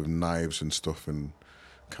a load of knives and stuff and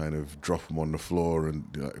kind of drop them on the floor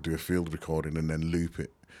and do a field recording and then loop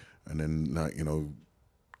it, and then like, you know,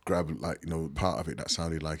 grab like, you know, part of it that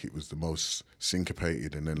sounded like it was the most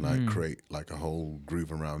syncopated, and then like create like a whole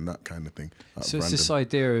groove around that kind of thing. So it's this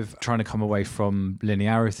idea of trying to come away from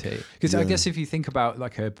linearity, because I guess if you think about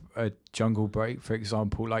like a jungle break, for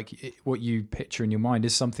example, like what you picture in your mind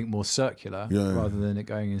is something more circular rather than it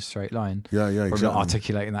going in a straight line. Yeah, exactly. I'm not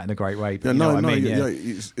articulating that in a great way, but it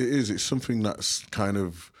is. It's something that's kind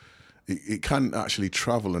of, it can actually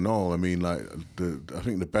travel and all. I mean, like I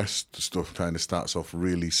think the best stuff kind of starts off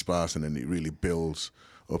really sparse and then it really builds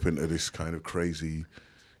up into this kind of crazy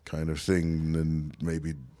kind of thing, and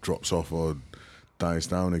maybe drops off or dies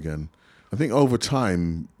down again. I think over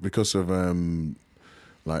time, because of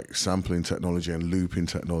like sampling technology and looping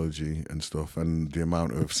technology and stuff, and the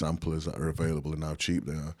amount of samplers that are available and how cheap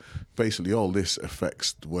they are, basically all this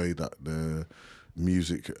affects the way that the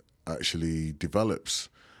music actually develops.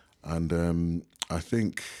 And I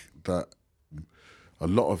think that a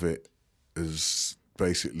lot of it is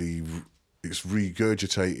basically, it's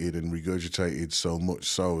regurgitated so much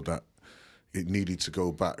so that it needed to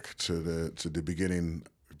go back to the beginning,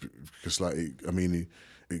 because like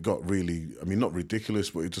it got really, I mean, not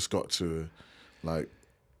ridiculous, but it just got to like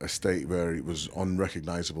a state where it was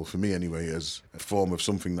unrecognizable for me anyway, as a form of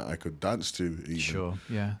something that I could dance to even. Sure,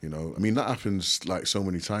 yeah. You know, I mean, that happens like so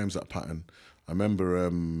many times, that pattern. I remember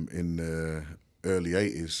in the early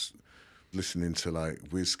 80s listening to like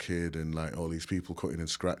Wizkid and like all these people cutting and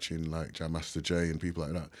scratching, like Jam Master Jay and people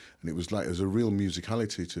like that. And it was like, there's a real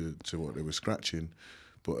musicality to what they were scratching.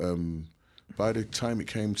 But by the time it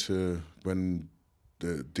came to when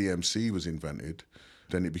the DMC was invented,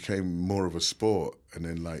 then it became more of a sport. And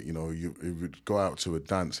then like, you know, you would go out to a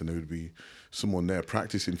dance and there would be someone there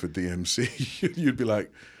practicing for DMC. You'd be like,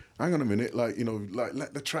 hang on a minute, like, you know, like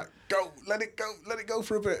let the track go, let it go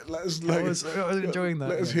for a bit. Let us like, I was enjoying that.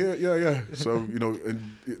 Let us hear it, yeah. So, you know,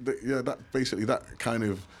 and that basically that kind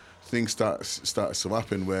of thing starts to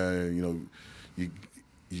happen where, you know, you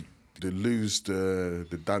lose the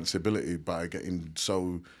danceability by getting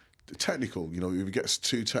so technical. You know, if it gets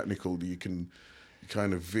too technical, you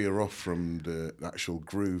kind of veer off from the actual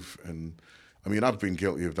groove. And I mean, I've been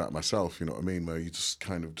guilty of that myself, you know what I mean, where you just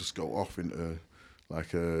kind of just go off into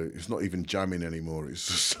like it's not even jamming anymore. It's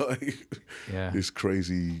just like this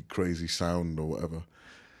crazy sound or whatever.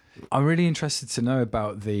 I'm really interested to know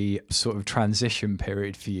about the sort of transition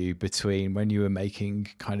period for you between when you were making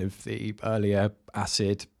kind of the earlier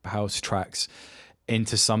acid house tracks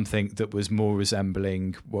into something that was more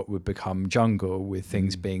resembling what would become jungle, with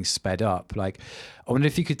things being sped up. Like, I wonder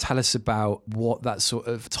if you could tell us about what that sort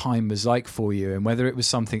of time was like for you, and whether it was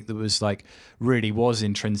something that was like really was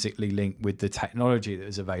intrinsically linked with the technology that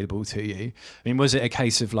was available to you. I mean, was it a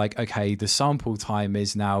case of like, okay, the sample time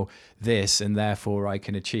is now this and therefore I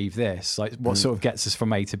can achieve this? Like, what sort of gets us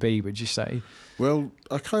from A to B, would you say? Well,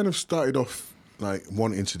 I kind of started off like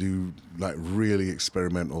wanting to do like really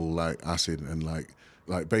experimental like acid, and like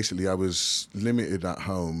basically I was limited at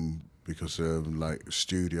home because of like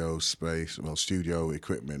studio space, well, studio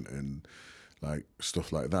equipment and like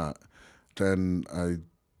stuff like that. Then I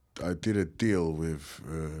did a deal with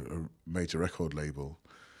a major record label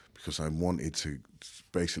because I wanted to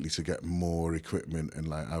basically to get more equipment and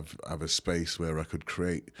like have a space where I could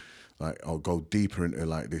create, like, I'll go deeper into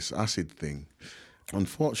like this acid thing.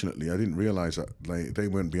 Unfortunately, I didn't realise that they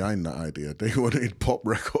weren't behind that idea. They wanted pop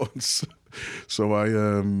records. So I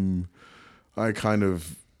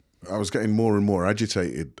was getting more and more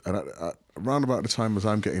agitated. And around about the time as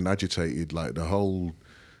I'm getting agitated, like the whole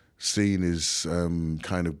scene is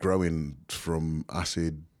kind of growing from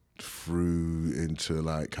acid through into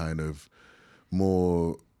like kind of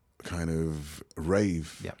more kind of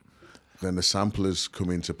rave. Yep. Then the samplers come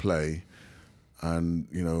into play, and,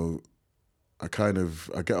 you know, I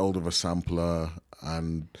get hold of a sampler,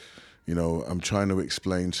 and, you know, I'm trying to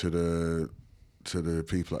explain to the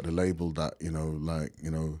people at the label that, you know, like,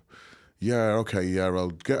 you know,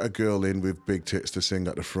 I'll get a girl in with big tits to sing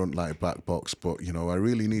at the front like Black Box, but, you know, I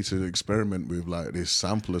really need to experiment with like this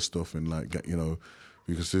sampler stuff and like get, you know,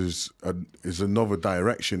 because there's another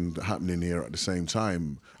direction happening here at the same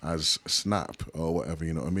time as Snap or whatever,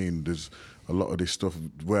 you know what I mean? There's a lot of this stuff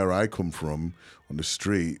where I come from on the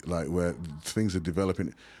street, like where things are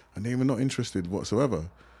developing, and they were not interested whatsoever.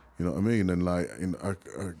 You know what I mean? And like, you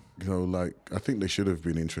know, like I think they should have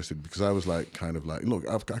been interested, because I was like, kind of like, look,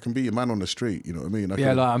 I can be your man on the street. You know what I mean? Like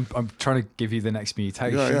I'm trying to give you the next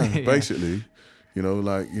mutation. Yeah. Basically, you know,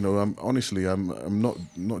 like, you know, I'm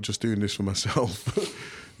not just doing this for myself.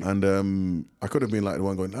 And I could have been like the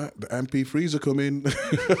one going, the MP3s are coming.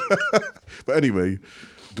 But anyway,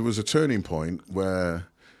 there was a turning point where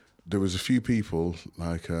there was a few people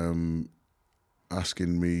like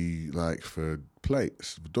asking me like for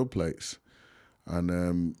plates, dub plates,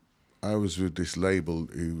 and I was with this label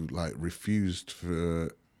who like refused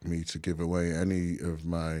for me to give away any of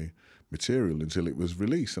my material until it was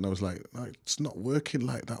released, and I was like, it's not working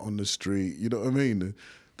like that on the street, you know what I mean?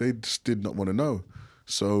 They just did not want to know,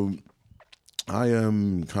 so I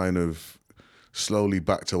kind of slowly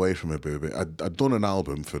backed away from it a bit. I'd done an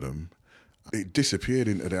album for them. It disappeared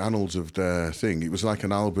into the annals of their thing. It was like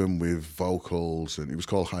an album with vocals, and it was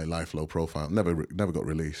called High Life, Low Profile. Never got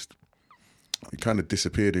released. It kind of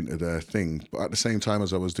disappeared into their thing. But at the same time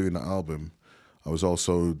as I was doing that album, I was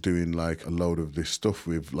also doing like a load of this stuff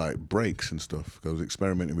with like breaks and stuff. I was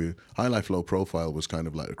experimenting with High Life, Low Profile was kind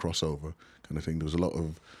of like a crossover kind of thing. There was a lot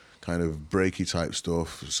of kind of breaky type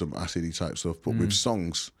stuff, some acidy type stuff, but with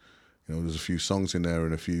songs. You know, there's a few songs in there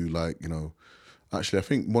and a few like, you know, actually I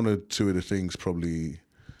think one or two of the things probably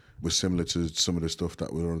was similar to some of the stuff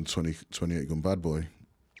that were on 28 Gun Bad Boy,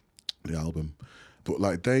 the album. But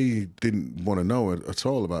like they didn't want to know at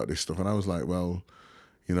all about this stuff, and I was like, well,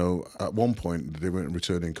 you know, at one point they weren't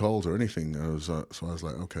returning calls or anything. So I was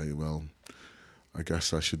like, okay, well, I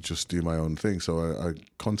guess I should just do my own thing. So I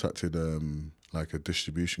contacted like a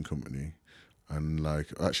distribution company, and like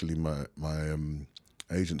actually my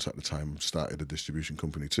agents at the time started a distribution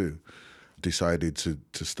company too. Decided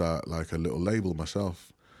to start like a little label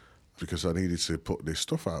myself because I needed to put this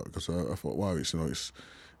stuff out because I thought, wow, it's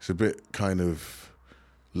a bit kind of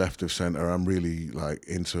left of centre. I'm really like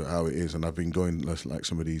into how it is, and I've been going like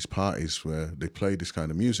some of these parties where they play this kind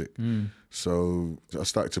of music. So I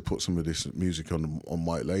started to put some of this music on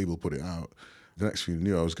white label, put it out. The next thing you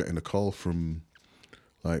knew, I was getting a call from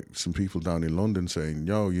like some people down in London saying,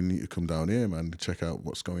 yo, you need to come down here, man, to check out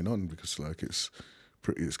what's going on because like it's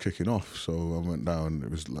kicking off. So I went down.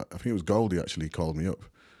 It was like, I think it was Goldie actually called me up,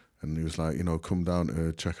 and he was like, you know, come down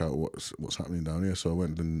to check out what's happening down here. So I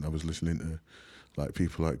went and I was listening to like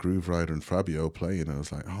people like Groove Rider and Fabio playing, and I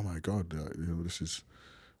was like, oh my god, you know, this is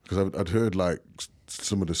because I'd heard like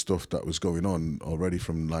some of the stuff that was going on already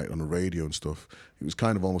from like on the radio and stuff. It was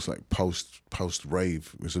kind of almost like post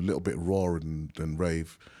rave. It was a little bit rawer than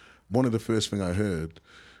rave. One of the first thing I heard,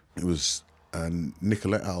 it was a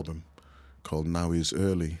Nicolette album called Now Is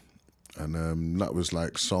Early, and that was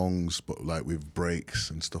like songs but like with breaks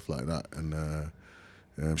and stuff like that,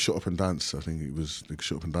 and Shut Up and Dance, I think it was the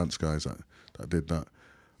Shut Up and Dance guys that did that.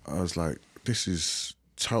 I was like, this is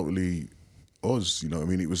totally us, you know what I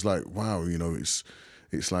mean? It was like, wow, you know, it's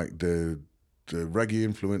like the reggae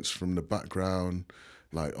influence from the background,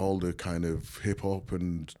 like all the kind of hip hop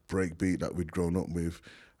and breakbeat that we'd grown up with,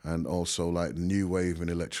 and also like new wave and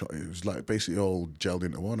electronic. It was like basically all gelled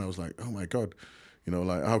into one. I was like, oh my god, you know,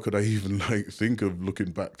 like how could I even like think of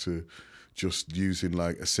looking back to just using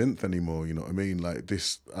like a synth anymore? You know what I mean? Like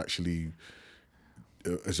this actually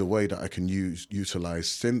is a way that I can utilize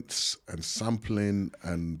synths and sampling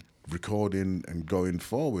and recording and going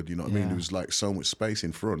forward. You know what I mean? There was like so much space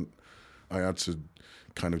in front. I had to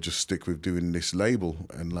kind of just stick with doing this label,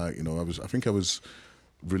 and like, you know, I think I was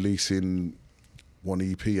releasing one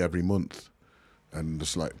EP every month, and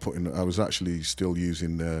just like I was actually still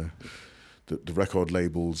using the record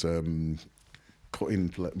labels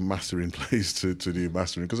mastering place to do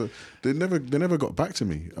mastering, because they never got back to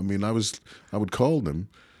me. I mean, I would call them,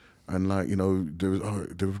 and like, you know, there was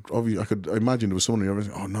obviously, I could imagine there was someone who was,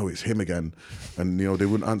 oh no, it's him again, and you know, they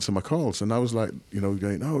wouldn't answer my calls, and I was like, you know,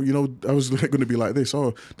 going, oh, you know, I was like going to be like this.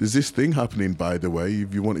 Oh, there's this thing happening, by the way,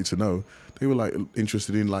 if you wanted to know. They were like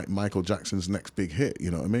interested in like Michael Jackson's next big hit. You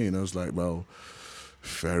know what I mean? I was like, well,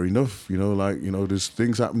 fair enough. You know, like, you know, there's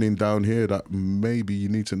things happening down here that maybe you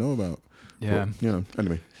need to know about. Yeah. But, you know,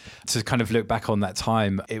 anyway. To kind of look back on that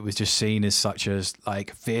time, it was just seen as such as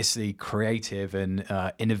like fiercely creative and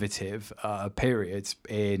innovative period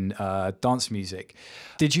in dance music.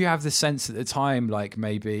 Did you have the sense at the time, like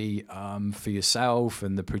maybe for yourself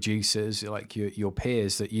and the producers, like your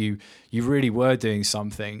peers, that you really were doing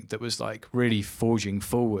something that was like really forging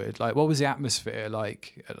forward? Like, what was the atmosphere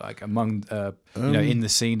like among you know, in the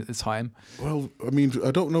scene at the time? Well, I mean, I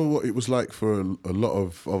don't know what it was like for a lot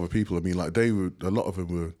of other people. I mean, like a lot of them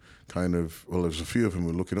were kind of, well, there's a few of them who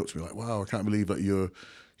were looking up to me like, wow, I can't believe that you're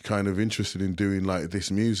kind of interested in doing like this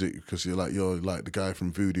music, because you're like the guy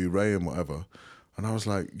from Voodoo Ray and whatever. And I was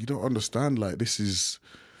like, you don't understand, like this is,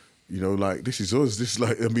 you know, like this is us. This is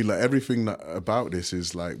like, I mean, like everything about this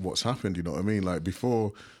is like what's happened, you know what I mean? Like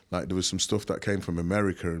before, like there was some stuff that came from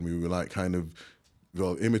America, and we were like kind of,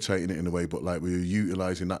 well, imitating it in a way, but like we were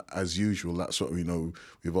utilising that as usual. That's what we know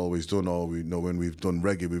we've always done. Or we know when we've done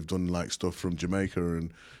reggae, we've done like stuff from Jamaica,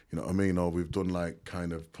 and you know what I mean. Or we've done like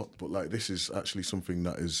kind of pop, but like this is actually something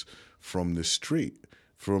that is from the street,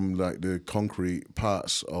 from like the concrete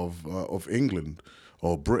parts of England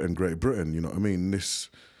or Britain, Great Britain. You know what I mean? This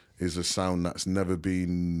is a sound that's never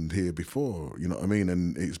been here before. You know what I mean?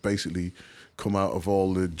 And it's basically come out of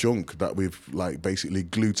all the junk that we've like basically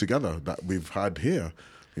glued together that we've had here.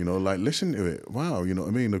 You know, like listen to it. Wow. You know what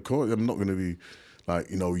I mean? Of course, I'm not going to be like,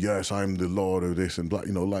 you know, yes, I'm the Lord of this and black.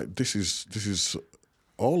 You know, like this is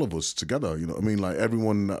all of us together. You know what I mean? Like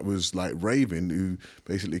everyone that was like raving, who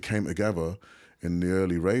basically came together in the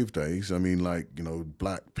early rave days. I mean, like, you know,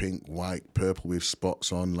 black, pink, white, purple with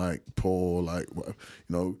spots on, like poor, like, you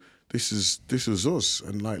know, this was us.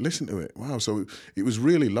 And like, listen to it. Wow. So it was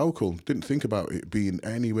really local. Didn't think about it being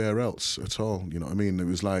anywhere else at all. You know what I mean? It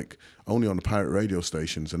was like only on the pirate radio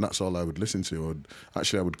stations, and that's all I would listen to. Or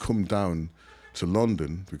actually, I would come down to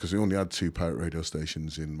London because we only had 2 pirate radio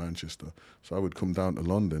stations in Manchester. So I would come down to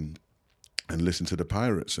London and listen to the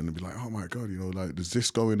Pirates and be like, oh my God, you know, like there's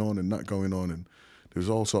this going on and that going on, and there's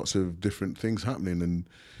all sorts of different things happening. And,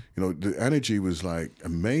 you know, the energy was like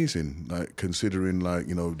amazing, like considering like,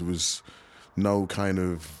 you know, there was no kind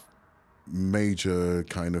of major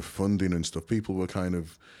kind of funding and stuff. People were kind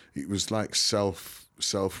of, it was like self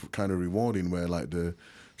kind of rewarding, where like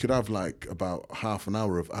could have like about half an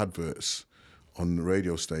hour of adverts on the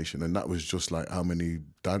radio station, and that was just like how many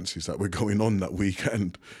dances that were going on that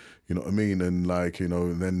weekend. You know what I mean? And like, you know,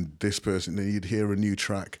 and then this person, then you'd hear a new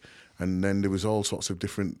track, and then there was all sorts of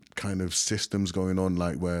different kind of systems going on,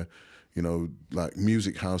 like where, you know, like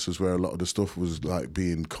music houses where a lot of the stuff was like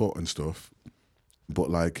being cut and stuff. But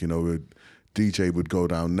like, you know, a DJ would go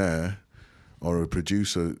down there, or a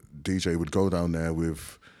producer DJ would go down there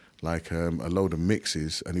with like a load of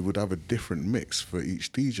mixes, and he would have a different mix for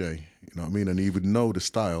each DJ. You know what I mean? And he would know the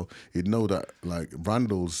style. He'd know that like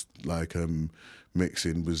Randall's like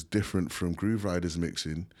mixing was different from Groove Rider's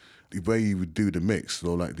mixing. The way he would do the mix,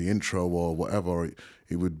 or like the intro or whatever,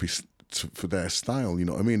 it would be for their style. You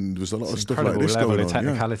know what I mean? There was a lot of stuff like this level going of on.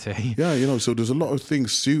 Technicality. Yeah, you know, so there's a lot of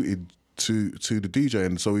things suited to the DJ,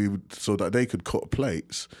 and so so that they could cut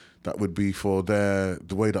plates that would be for the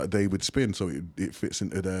way that they would spin, so it fits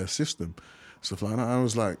into their system, stuff like that. I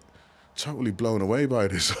was like totally blown away by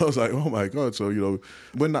this. I was like, oh my God. So, you know,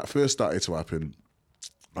 when that first started to happen,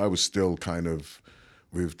 I was still kind of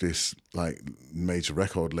with this like major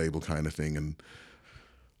record label kind of thing, and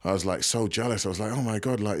I was like so jealous. I was like, oh my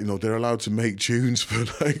God, like, you know, they're allowed to make tunes for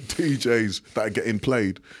like DJs that are getting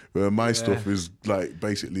played, where my stuff is like,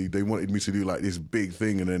 basically they wanted me to do like this big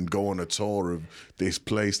thing and then go on a tour of this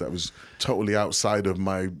place that was totally outside of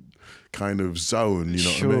my kind of zone, you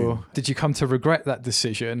know what I mean? Did you come to regret that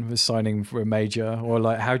decision with signing for a major, or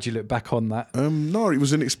like how do you look back on that? No, it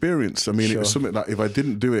was an experience. I mean, it was something that if I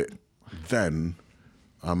didn't do it then,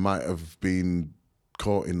 I might have been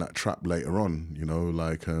caught in that trap later on, you know.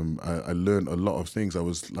 Like I learned a lot of things. I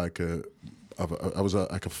was like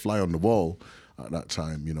like a fly on the wall at that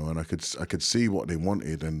time, you know, and I could see what they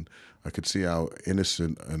wanted, and I could see how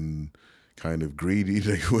innocent and kind of greedy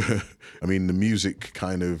they were. I mean, the music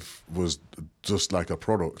kind of was just like a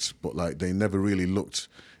product, but like they never really looked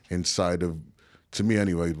inside of, to me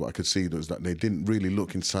anyway, what I could see was that they didn't really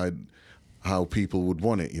look inside how people would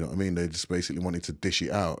want it, you know what I mean? They just basically wanted to dish it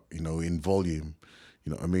out, you know, in volume.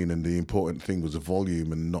 You know what I mean? And the important thing was the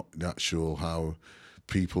volume and not the actual how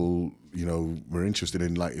people, you know, were interested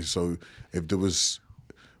in. Like, so if there was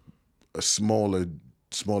a smaller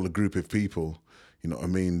group of people, you know what I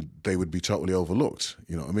mean, they would be totally overlooked.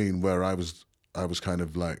 You know what I mean? Where I was kind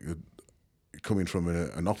of like coming from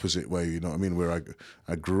an opposite way. You know what I mean? Where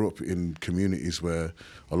I grew up in communities where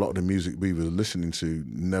a lot of the music we were listening to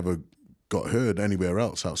never got heard anywhere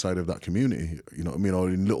else outside of that community. You know what I mean? Or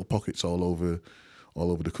in little pockets all over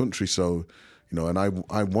the country. So, you know, and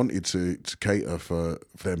I wanted to cater for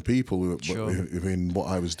them people in what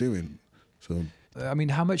I was doing. So, I mean,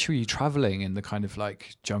 how much were you traveling in the kind of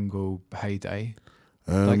like jungle heyday?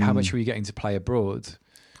 Like, how much were you getting to play abroad?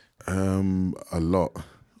 A lot.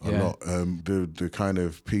 The kind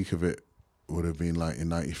of peak of it would have been like in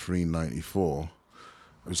 93, 94.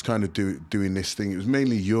 I was kind of doing this thing. It was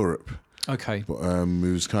mainly Europe. Okay. But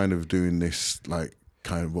we was kind of doing this like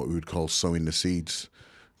kind of what we would call sowing the seeds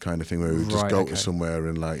kind of thing, where we would just go to somewhere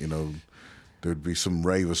and like, you know, there'd be some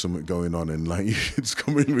rave or something going on, and like it's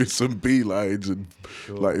coming with some beelines and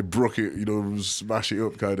like brook it, you know, smash it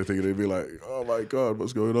up kind of thing, and they'd be like, oh my God,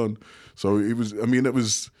 what's going on? So it was, I mean, it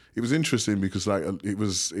was interesting because like it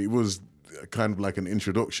was kind of like an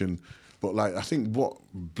introduction, but like I think what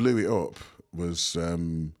blew it up was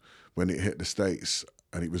when it hit the States,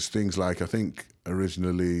 and it was things like, I think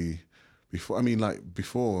originally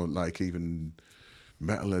before like even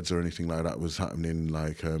metalheads or anything like that was happening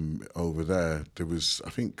like over there. There was, I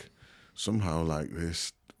think, somehow like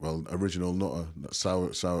this. Well, Original Nutter, that sour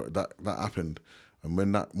that happened, and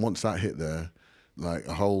once that hit there, like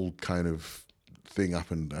a whole kind of thing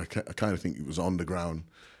happened. I kind of think it was on the ground.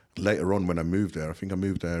 Later on, when I moved there, I think I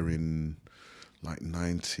moved there in like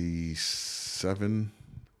 97,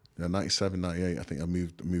 98. I think I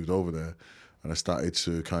moved over there, and I started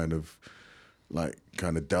to kind of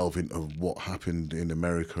delve into what happened in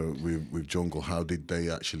America with jungle. How did they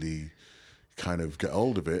actually kind of get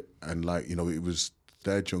hold of it? And like, you know, it was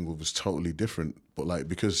their jungle was totally different, but like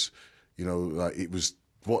because, you know, like it was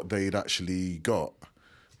what they'd actually got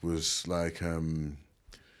was like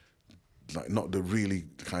not the really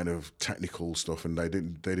kind of technical stuff, and they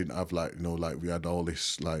didn't have like, you know, like we had all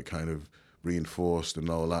this like kind of reinforced and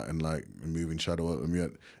all that, and like moving shadow, and we had,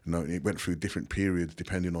 you know, it went through different periods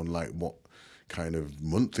depending on like what kind of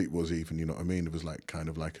month it was, even, you know what I mean? It was like kind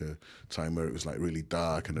of like a time where it was like really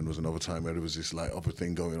dark, and then there was another time where there was this like other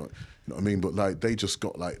thing going on, you know what I mean? But like they just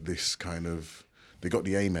got like this kind of, they got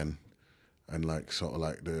the amen, and like sort of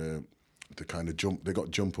like the kind of jump, they got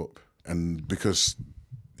jump up, and because,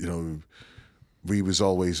 you know, we was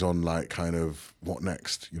always on like kind of what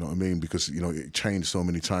next, you know what I mean? Because, you know, it changed so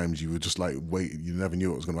many times, you were just like waiting, you never knew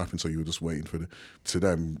what was going to happen, so you were just waiting for to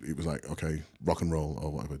them it was like, okay, rock and roll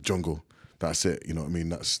or whatever, jungle, that's it, you know what I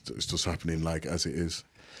mean? It's just happening like as it is.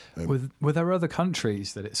 Were there other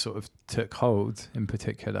countries that it sort of took hold in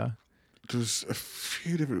particular? There's a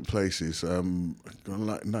few different places.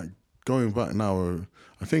 Like going back now,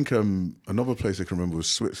 I think another place I can remember was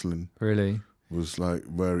Switzerland. Really? Was like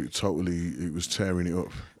where it was tearing it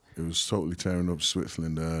up. It was totally tearing up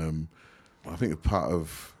Switzerland. I think a part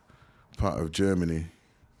of Germany.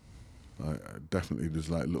 Like, definitely, there's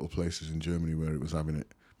like little places in Germany where it was having it.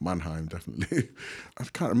 Mannheim, definitely. I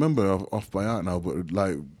can't remember off by heart now, but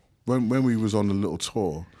like when we was on a little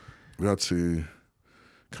tour, we had to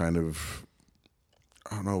kind of,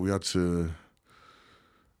 I don't know, we had to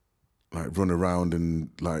like run around and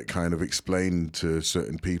like kind of explain to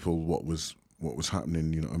certain people what was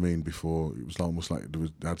happening, you know what I mean? Before, it was almost like there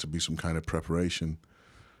had to be some kind of preparation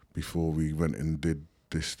before we went and did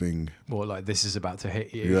this thing. More like this is about to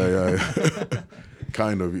hit you. Yeah.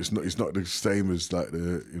 Kind of. It's not the same as like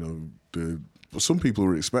but some people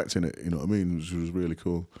were expecting it, you know what I mean? Which was really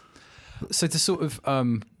cool. So to sort of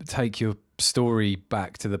take your story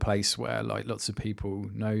back to the place where like lots of people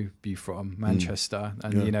know you from, Manchester,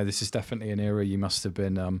 and Yeah. you know, this is definitely an era you must have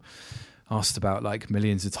been asked about like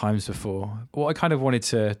millions of times before. What I kind of wanted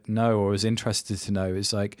to know, or was interested to know,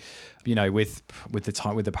 is like, you know, with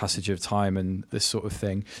the passage of time and this sort of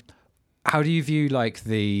thing, how do you view like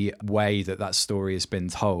the way that story has been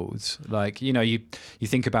told? Like, you know, you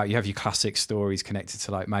think about, you have your classic stories connected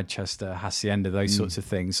to like Manchester, Hacienda, those sorts of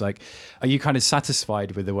things. Like, are you kind of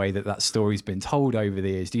satisfied with the way that story's been told over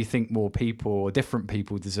the years? Do you think more people or different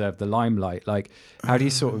people deserve the limelight? Like, how do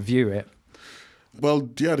you sort of view it? Well,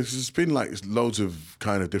 yeah, there's been like loads of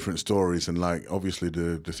kind of different stories, and like obviously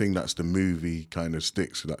the thing that's the movie kind of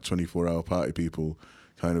sticks, that 24-hour party people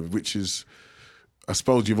kind of, which is, I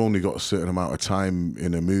suppose you've only got a certain amount of time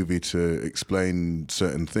in a movie to explain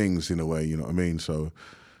certain things in a way, you know what I mean? So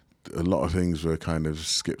a lot of things were kind of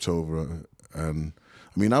skipped over, and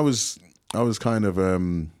I mean, I was kind of a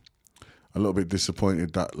little bit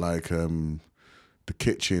disappointed that like the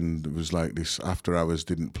kitchen was like this after hours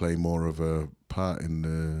didn't play more of a part in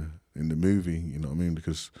the movie, you know what I mean?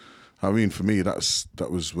 Because I mean, for me, that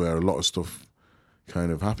was where a lot of stuff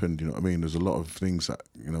kind of happened, you know what I mean? There's a lot of things that,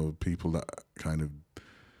 you know, people that kind of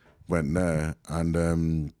went there,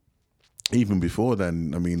 and even before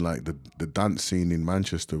then, I mean, like the dance scene in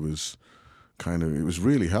Manchester was kind of, it was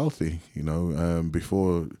really healthy, you know.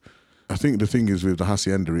 Before, I think the thing is with the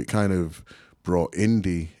Hacienda, it kind of brought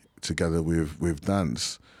indie together with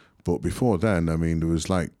dance. But before then, I mean, there was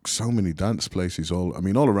like so many dance places all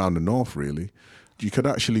around the north, really. You could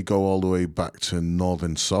actually go all the way back to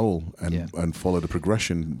Northern Soul and follow the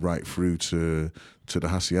progression right through to the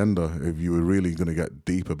Hacienda if you were really going to get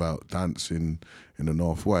deep about dance in the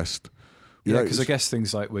Northwest. Yeah, because I guess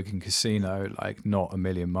things like Wigan Casino, like not a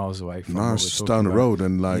million miles away from. No, it's just down the road,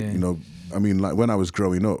 and like you know, I mean, like when I was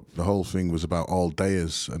growing up, the whole thing was about all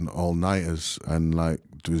dayers and all nighters, and like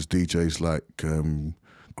there was DJs like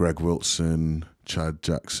Greg Wilson, Chad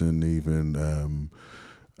Jackson, even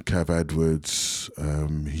Kev Edwards,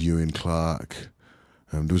 Ewan Clark.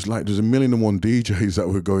 There's a million and one DJs that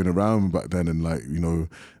were going around back then, and like, you know,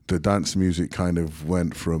 the dance music kind of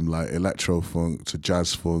went from like electro funk to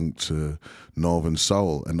jazz funk to northern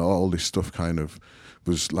soul, and all this stuff kind of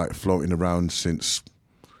was like floating around since,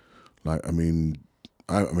 like, I mean,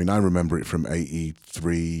 I mean, I remember it from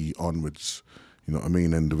 83 onwards, you know what I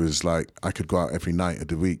mean? And there was like, I could go out every night of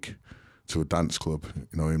the week to a dance club,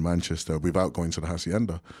 you know, in Manchester without going to the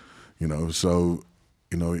Hacienda, you know, so,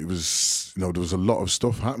 you know, it was, you know, there was a lot of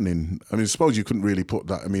stuff happening. I mean, I suppose you couldn't really put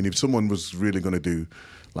that, I mean, if someone was really going to do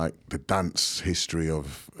like the dance history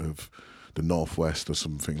of the Northwest or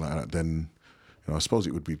something like that, then, you know, I suppose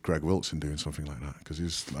it would be Greg Wilson doing something like that, because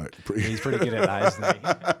he's like He's pretty good at that, isn't he?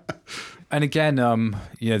 And again,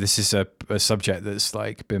 you know, this is a subject that's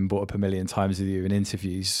like been brought up a million times with you in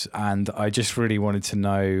interviews, and I just really wanted to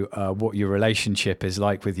know what your relationship is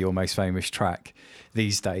like with your most famous track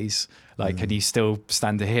these days. Like, can you still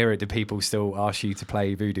stand to hear it? Do people still ask you to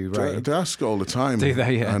play Voodoo Ray? They ask all the time. Do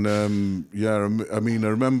they? Yeah. And yeah, I mean, I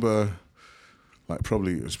remember, like,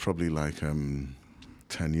 it was probably like 10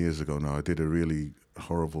 years ago now. I did a really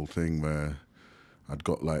horrible thing where I'd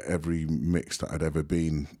got like every mix that I'd ever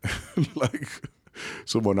been. Like,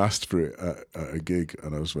 someone asked for it at a gig,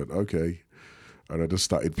 and I just went, okay, and I just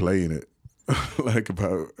started playing it. Like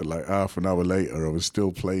about like half an hour later, I was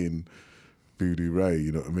still playing Voodoo Ray,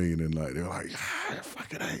 you know what I mean? And like, they were like, I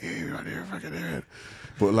fucking hate you, I fucking hate it.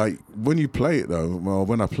 But like, when you play it though, well,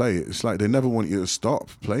 when I play it, it's like they never want you to stop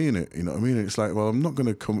playing it, you know what I mean? It's like, well, I'm not going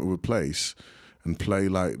to come to a place and play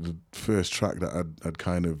like the first track that I'd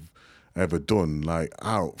kind of ever done, like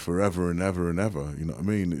out forever and ever and ever, you know what I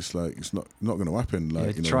mean? It's like, it's not going to happen. Like,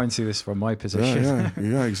 Yeah, you know, try and see this from my position.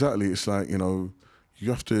 yeah, exactly. It's like, you know,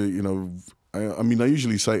 you have to, you know, I mean, I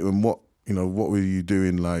usually say to them, what were you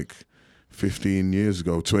doing like 15 years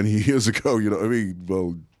ago, 20 years ago, you know what I mean?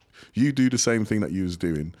 Well, you do the same thing that you was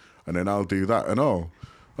doing, and then I'll do that, and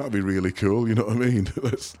that'd be really cool, you know what I mean?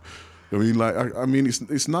 I mean,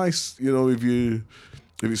 it's nice, you know, if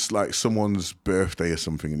it's like someone's birthday or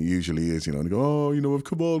something, and it usually is, you know, and they go, oh, you know, I've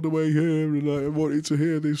come all the way here, and like, I wanted to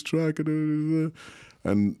hear this track,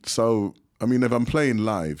 and so, I mean, if I'm playing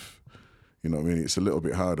live, you know what I mean, it's a little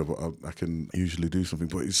bit harder, but I can usually do something,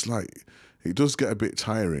 but it's like, it does get a bit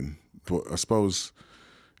tiring. But I suppose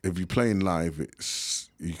if you're playing live,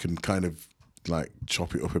 you can kind of like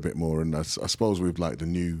chop it up a bit more. And I suppose with like the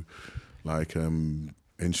new like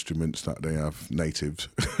instruments that they have, natives,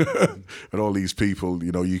 and all these people,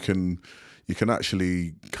 you know, you can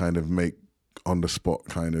actually kind of make on the spot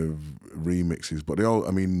kind of remixes. But I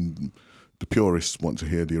mean, the purists want to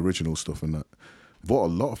hear the original stuff and that. What a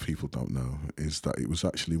lot of people don't know is that it was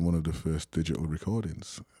actually one of the first digital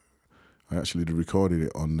recordings. I actually recorded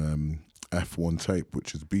it on F1 tape,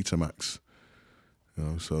 which is Betamax. You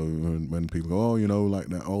know, so when people go, oh, you know, like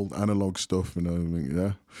that old analog stuff, you know, I mean,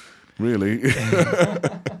 yeah, really,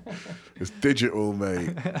 it's digital,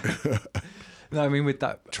 mate. No, I mean, with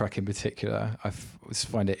that track in particular, I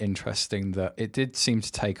find it interesting that it did seem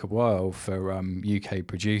to take a while for UK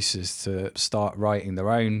producers to start writing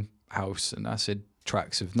their own house and acid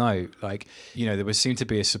tracks of note. Like, you know, there seemed to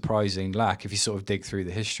be a surprising lack, if you sort of dig through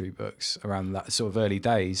the history books around that sort of early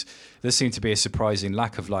days, there seemed to be a surprising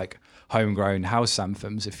lack of like homegrown house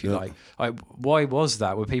anthems, if you like. Why was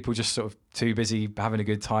that? Were people just sort of too busy having a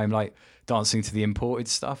good time, like dancing to the imported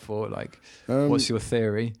stuff, or like, what's your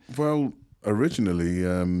theory? Well, originally,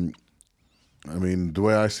 I mean, the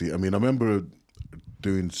way I see it, I mean, I remember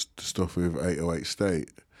doing stuff with 808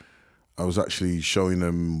 State. I was actually showing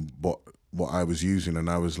them what I was using, and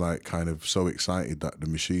I was like kind of so excited that the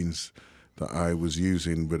machines that I was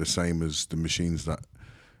using were the same as the machines that,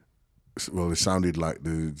 well, it sounded like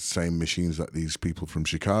the same machines that these people from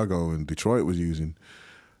Chicago and Detroit was using.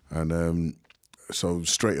 And so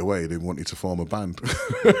straight away they wanted to form a band.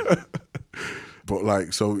 But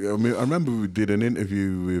like, so I mean, I remember we did an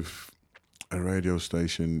interview with a radio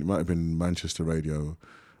station, it might have been Manchester Radio,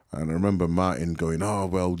 and I remember Martin going, oh,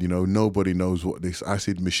 well, you know, nobody knows what this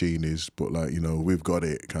acid machine is, but like, you know, we've got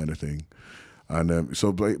it, kind of thing. And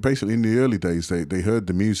so basically in the early days, they heard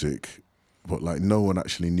the music, but like no one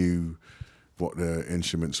actually knew what the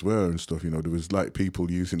instruments were and stuff. You know, there was like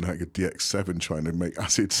people using like a DX7 trying to make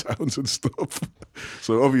acid sounds and stuff.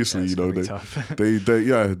 So obviously, you know, they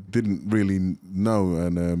didn't really know.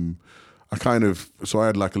 And so I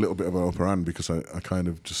had like a little bit of an upper hand because I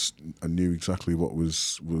knew exactly what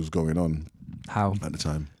was going on. How? At the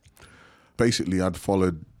time. Basically, I'd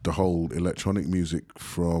followed the whole electronic music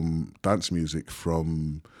from dance music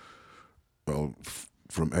from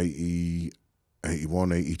 80,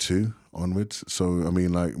 81, 82 onwards. So, I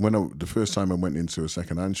mean, like the first time I went into a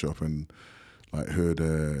second-hand shop and like heard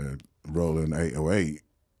a Roland 808,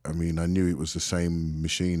 I mean, I knew it was the same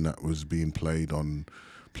machine that was being played on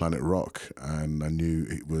Planet Rock, and I knew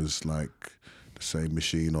it was like the same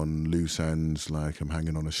machine on Loose Ends, like I'm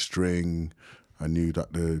Hanging on a String. I knew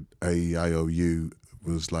that the AEIOU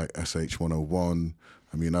was like SH-101.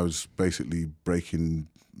 I mean, I was basically breaking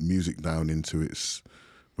music down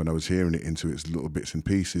when I was hearing it, into its little bits and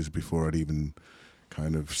pieces before I'd even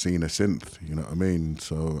kind of seen a synth, you know what I mean?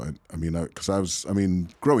 So,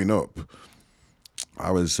 growing up,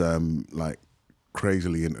 I was like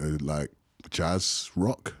crazily into like jazz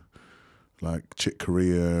rock, like Chick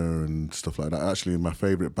Corea and stuff like that. Actually, my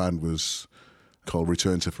favourite band was called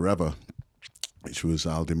Return to Forever, which was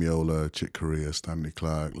Al Di Meola, Chick Corea, Stanley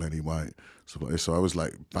Clarke, Lenny White, stuff like this. So I was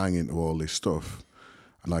like banging to all this stuff.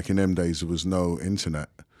 And like in them days, there was no internet.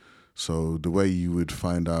 So the way you would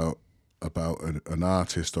find out about an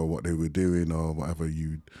artist or what they were doing or whatever,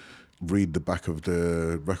 you'd read the back of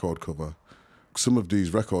the record cover. Some of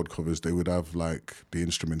these record covers, they would have like the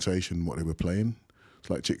instrumentation, what they were playing. It's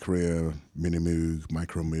like Chick Corea, Mini Moog,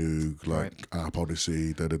 Micro Moog, like Arp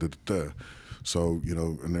Odyssey, da-da-da-da-da. So, you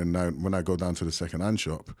know, and then now when I go down to the second-hand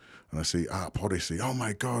shop and I see Arp Odyssey, oh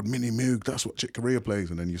my God, Mini Moog, that's what Chick Corea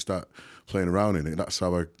plays. And then you start playing around in it. That's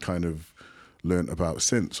how I kind of learnt about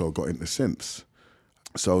synths or got into synths.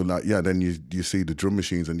 So, like, yeah, then you see the drum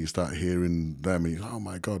machines and you start hearing them and you go, oh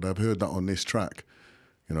my God, I've heard that on this track.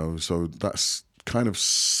 You know, so that's kind of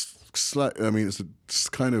it's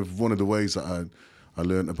kind of one of the ways that I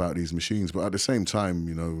learnt about these machines. But at the same time,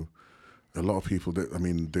 you know, a lot of people,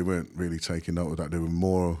 they weren't really taking note of that. They were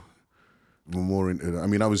more into, I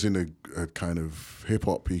mean, I was in a kind of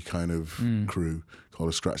hip-hop-y kind of crew called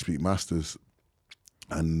the Scratch Beat Masters.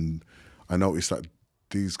 And I noticed that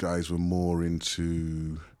these guys were more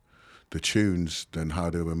into the tunes than how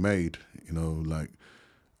they were made. You know, like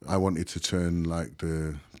I wanted to turn like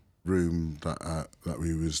the room that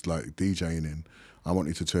we was like DJing in, I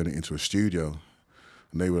wanted to turn it into a studio,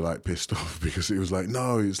 and they were like pissed off because it was like,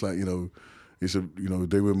 no, it's like, you know,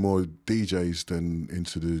 they were more DJs than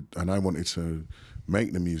and I wanted to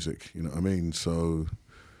make the music, you know what I mean? So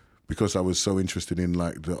because I was so interested in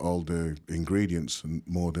like all the ingredients and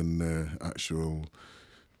more than the actual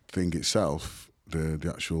thing itself,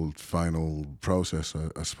 the actual final process,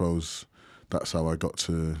 I suppose that's how I got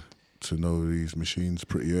to know these machines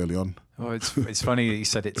pretty early on. Well, it's funny that you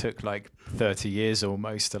said it took like 30 years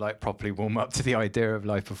almost to like properly warm up to the idea of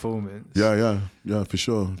live performance. Yeah, for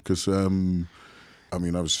sure. Because I was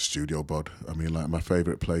a studio bod. I mean, like my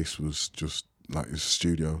favourite place was just like a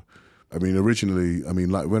studio. I mean, originally,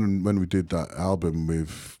 like when we did that album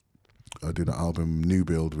I did an album New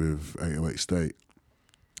Build with 808 State.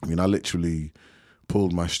 I mean, I literally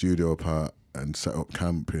pulled my studio apart and set up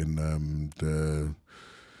camp in the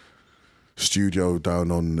studio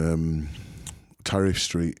down on Tariff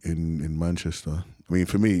Street in Manchester. I mean,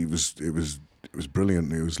 for me, it was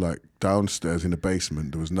brilliant. It was like downstairs in the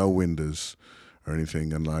basement. There was no windows or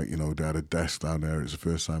anything, and like, you know, they had a desk down there. It was the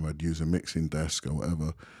first time I'd use a mixing desk or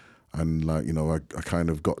whatever, and like, you know, I kind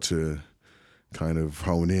of got to kind of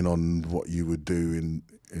hone in on what you would do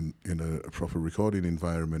in a proper recording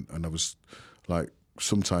environment, and I was like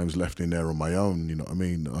sometimes left in there on my own, you know what I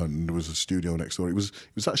mean? And there was a studio next door. It was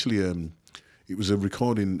actually it was a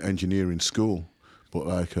recording engineering school, but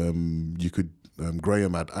like you could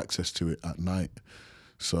Graham had access to it at night,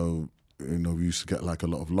 so you know we used to get like a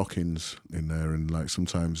lot of lock-ins in there, and like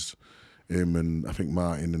sometimes him and I think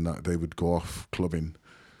Martin and that, they would go off clubbing,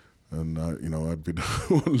 and you know, I'd be the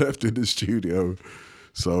one left in the studio.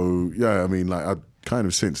 So yeah, I mean, like I kind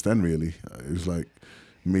of since then really, it was like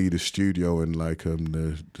me, the studio, and like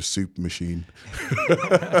the soup machine.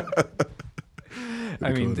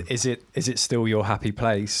 I mean, is it still your happy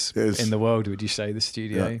place in the world, would you say, the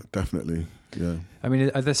studio? Yeah, definitely. Yeah. I mean,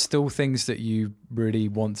 are there still things that you really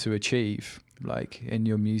want to achieve, like in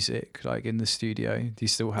your music, like in the studio? Do you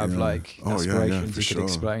still have like aspirations you could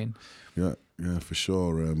explain? Yeah, for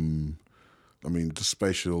sure. I mean, the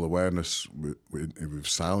spatial awareness with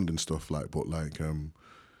sound and stuff, like, but like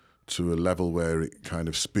to a level where it kind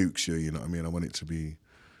of spooks you, you know what I mean? I want it to be, you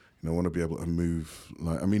know, I want to be able to move,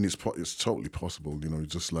 like, I mean, it's totally possible, you know,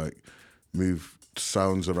 just like move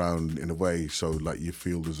sounds around in a way so like you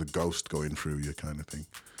feel there's a ghost going through you kind of thing.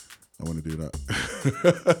 I want to do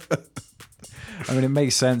that. I mean, it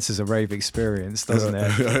makes sense as a rave experience, doesn't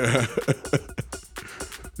it?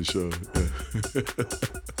 For sure, yeah.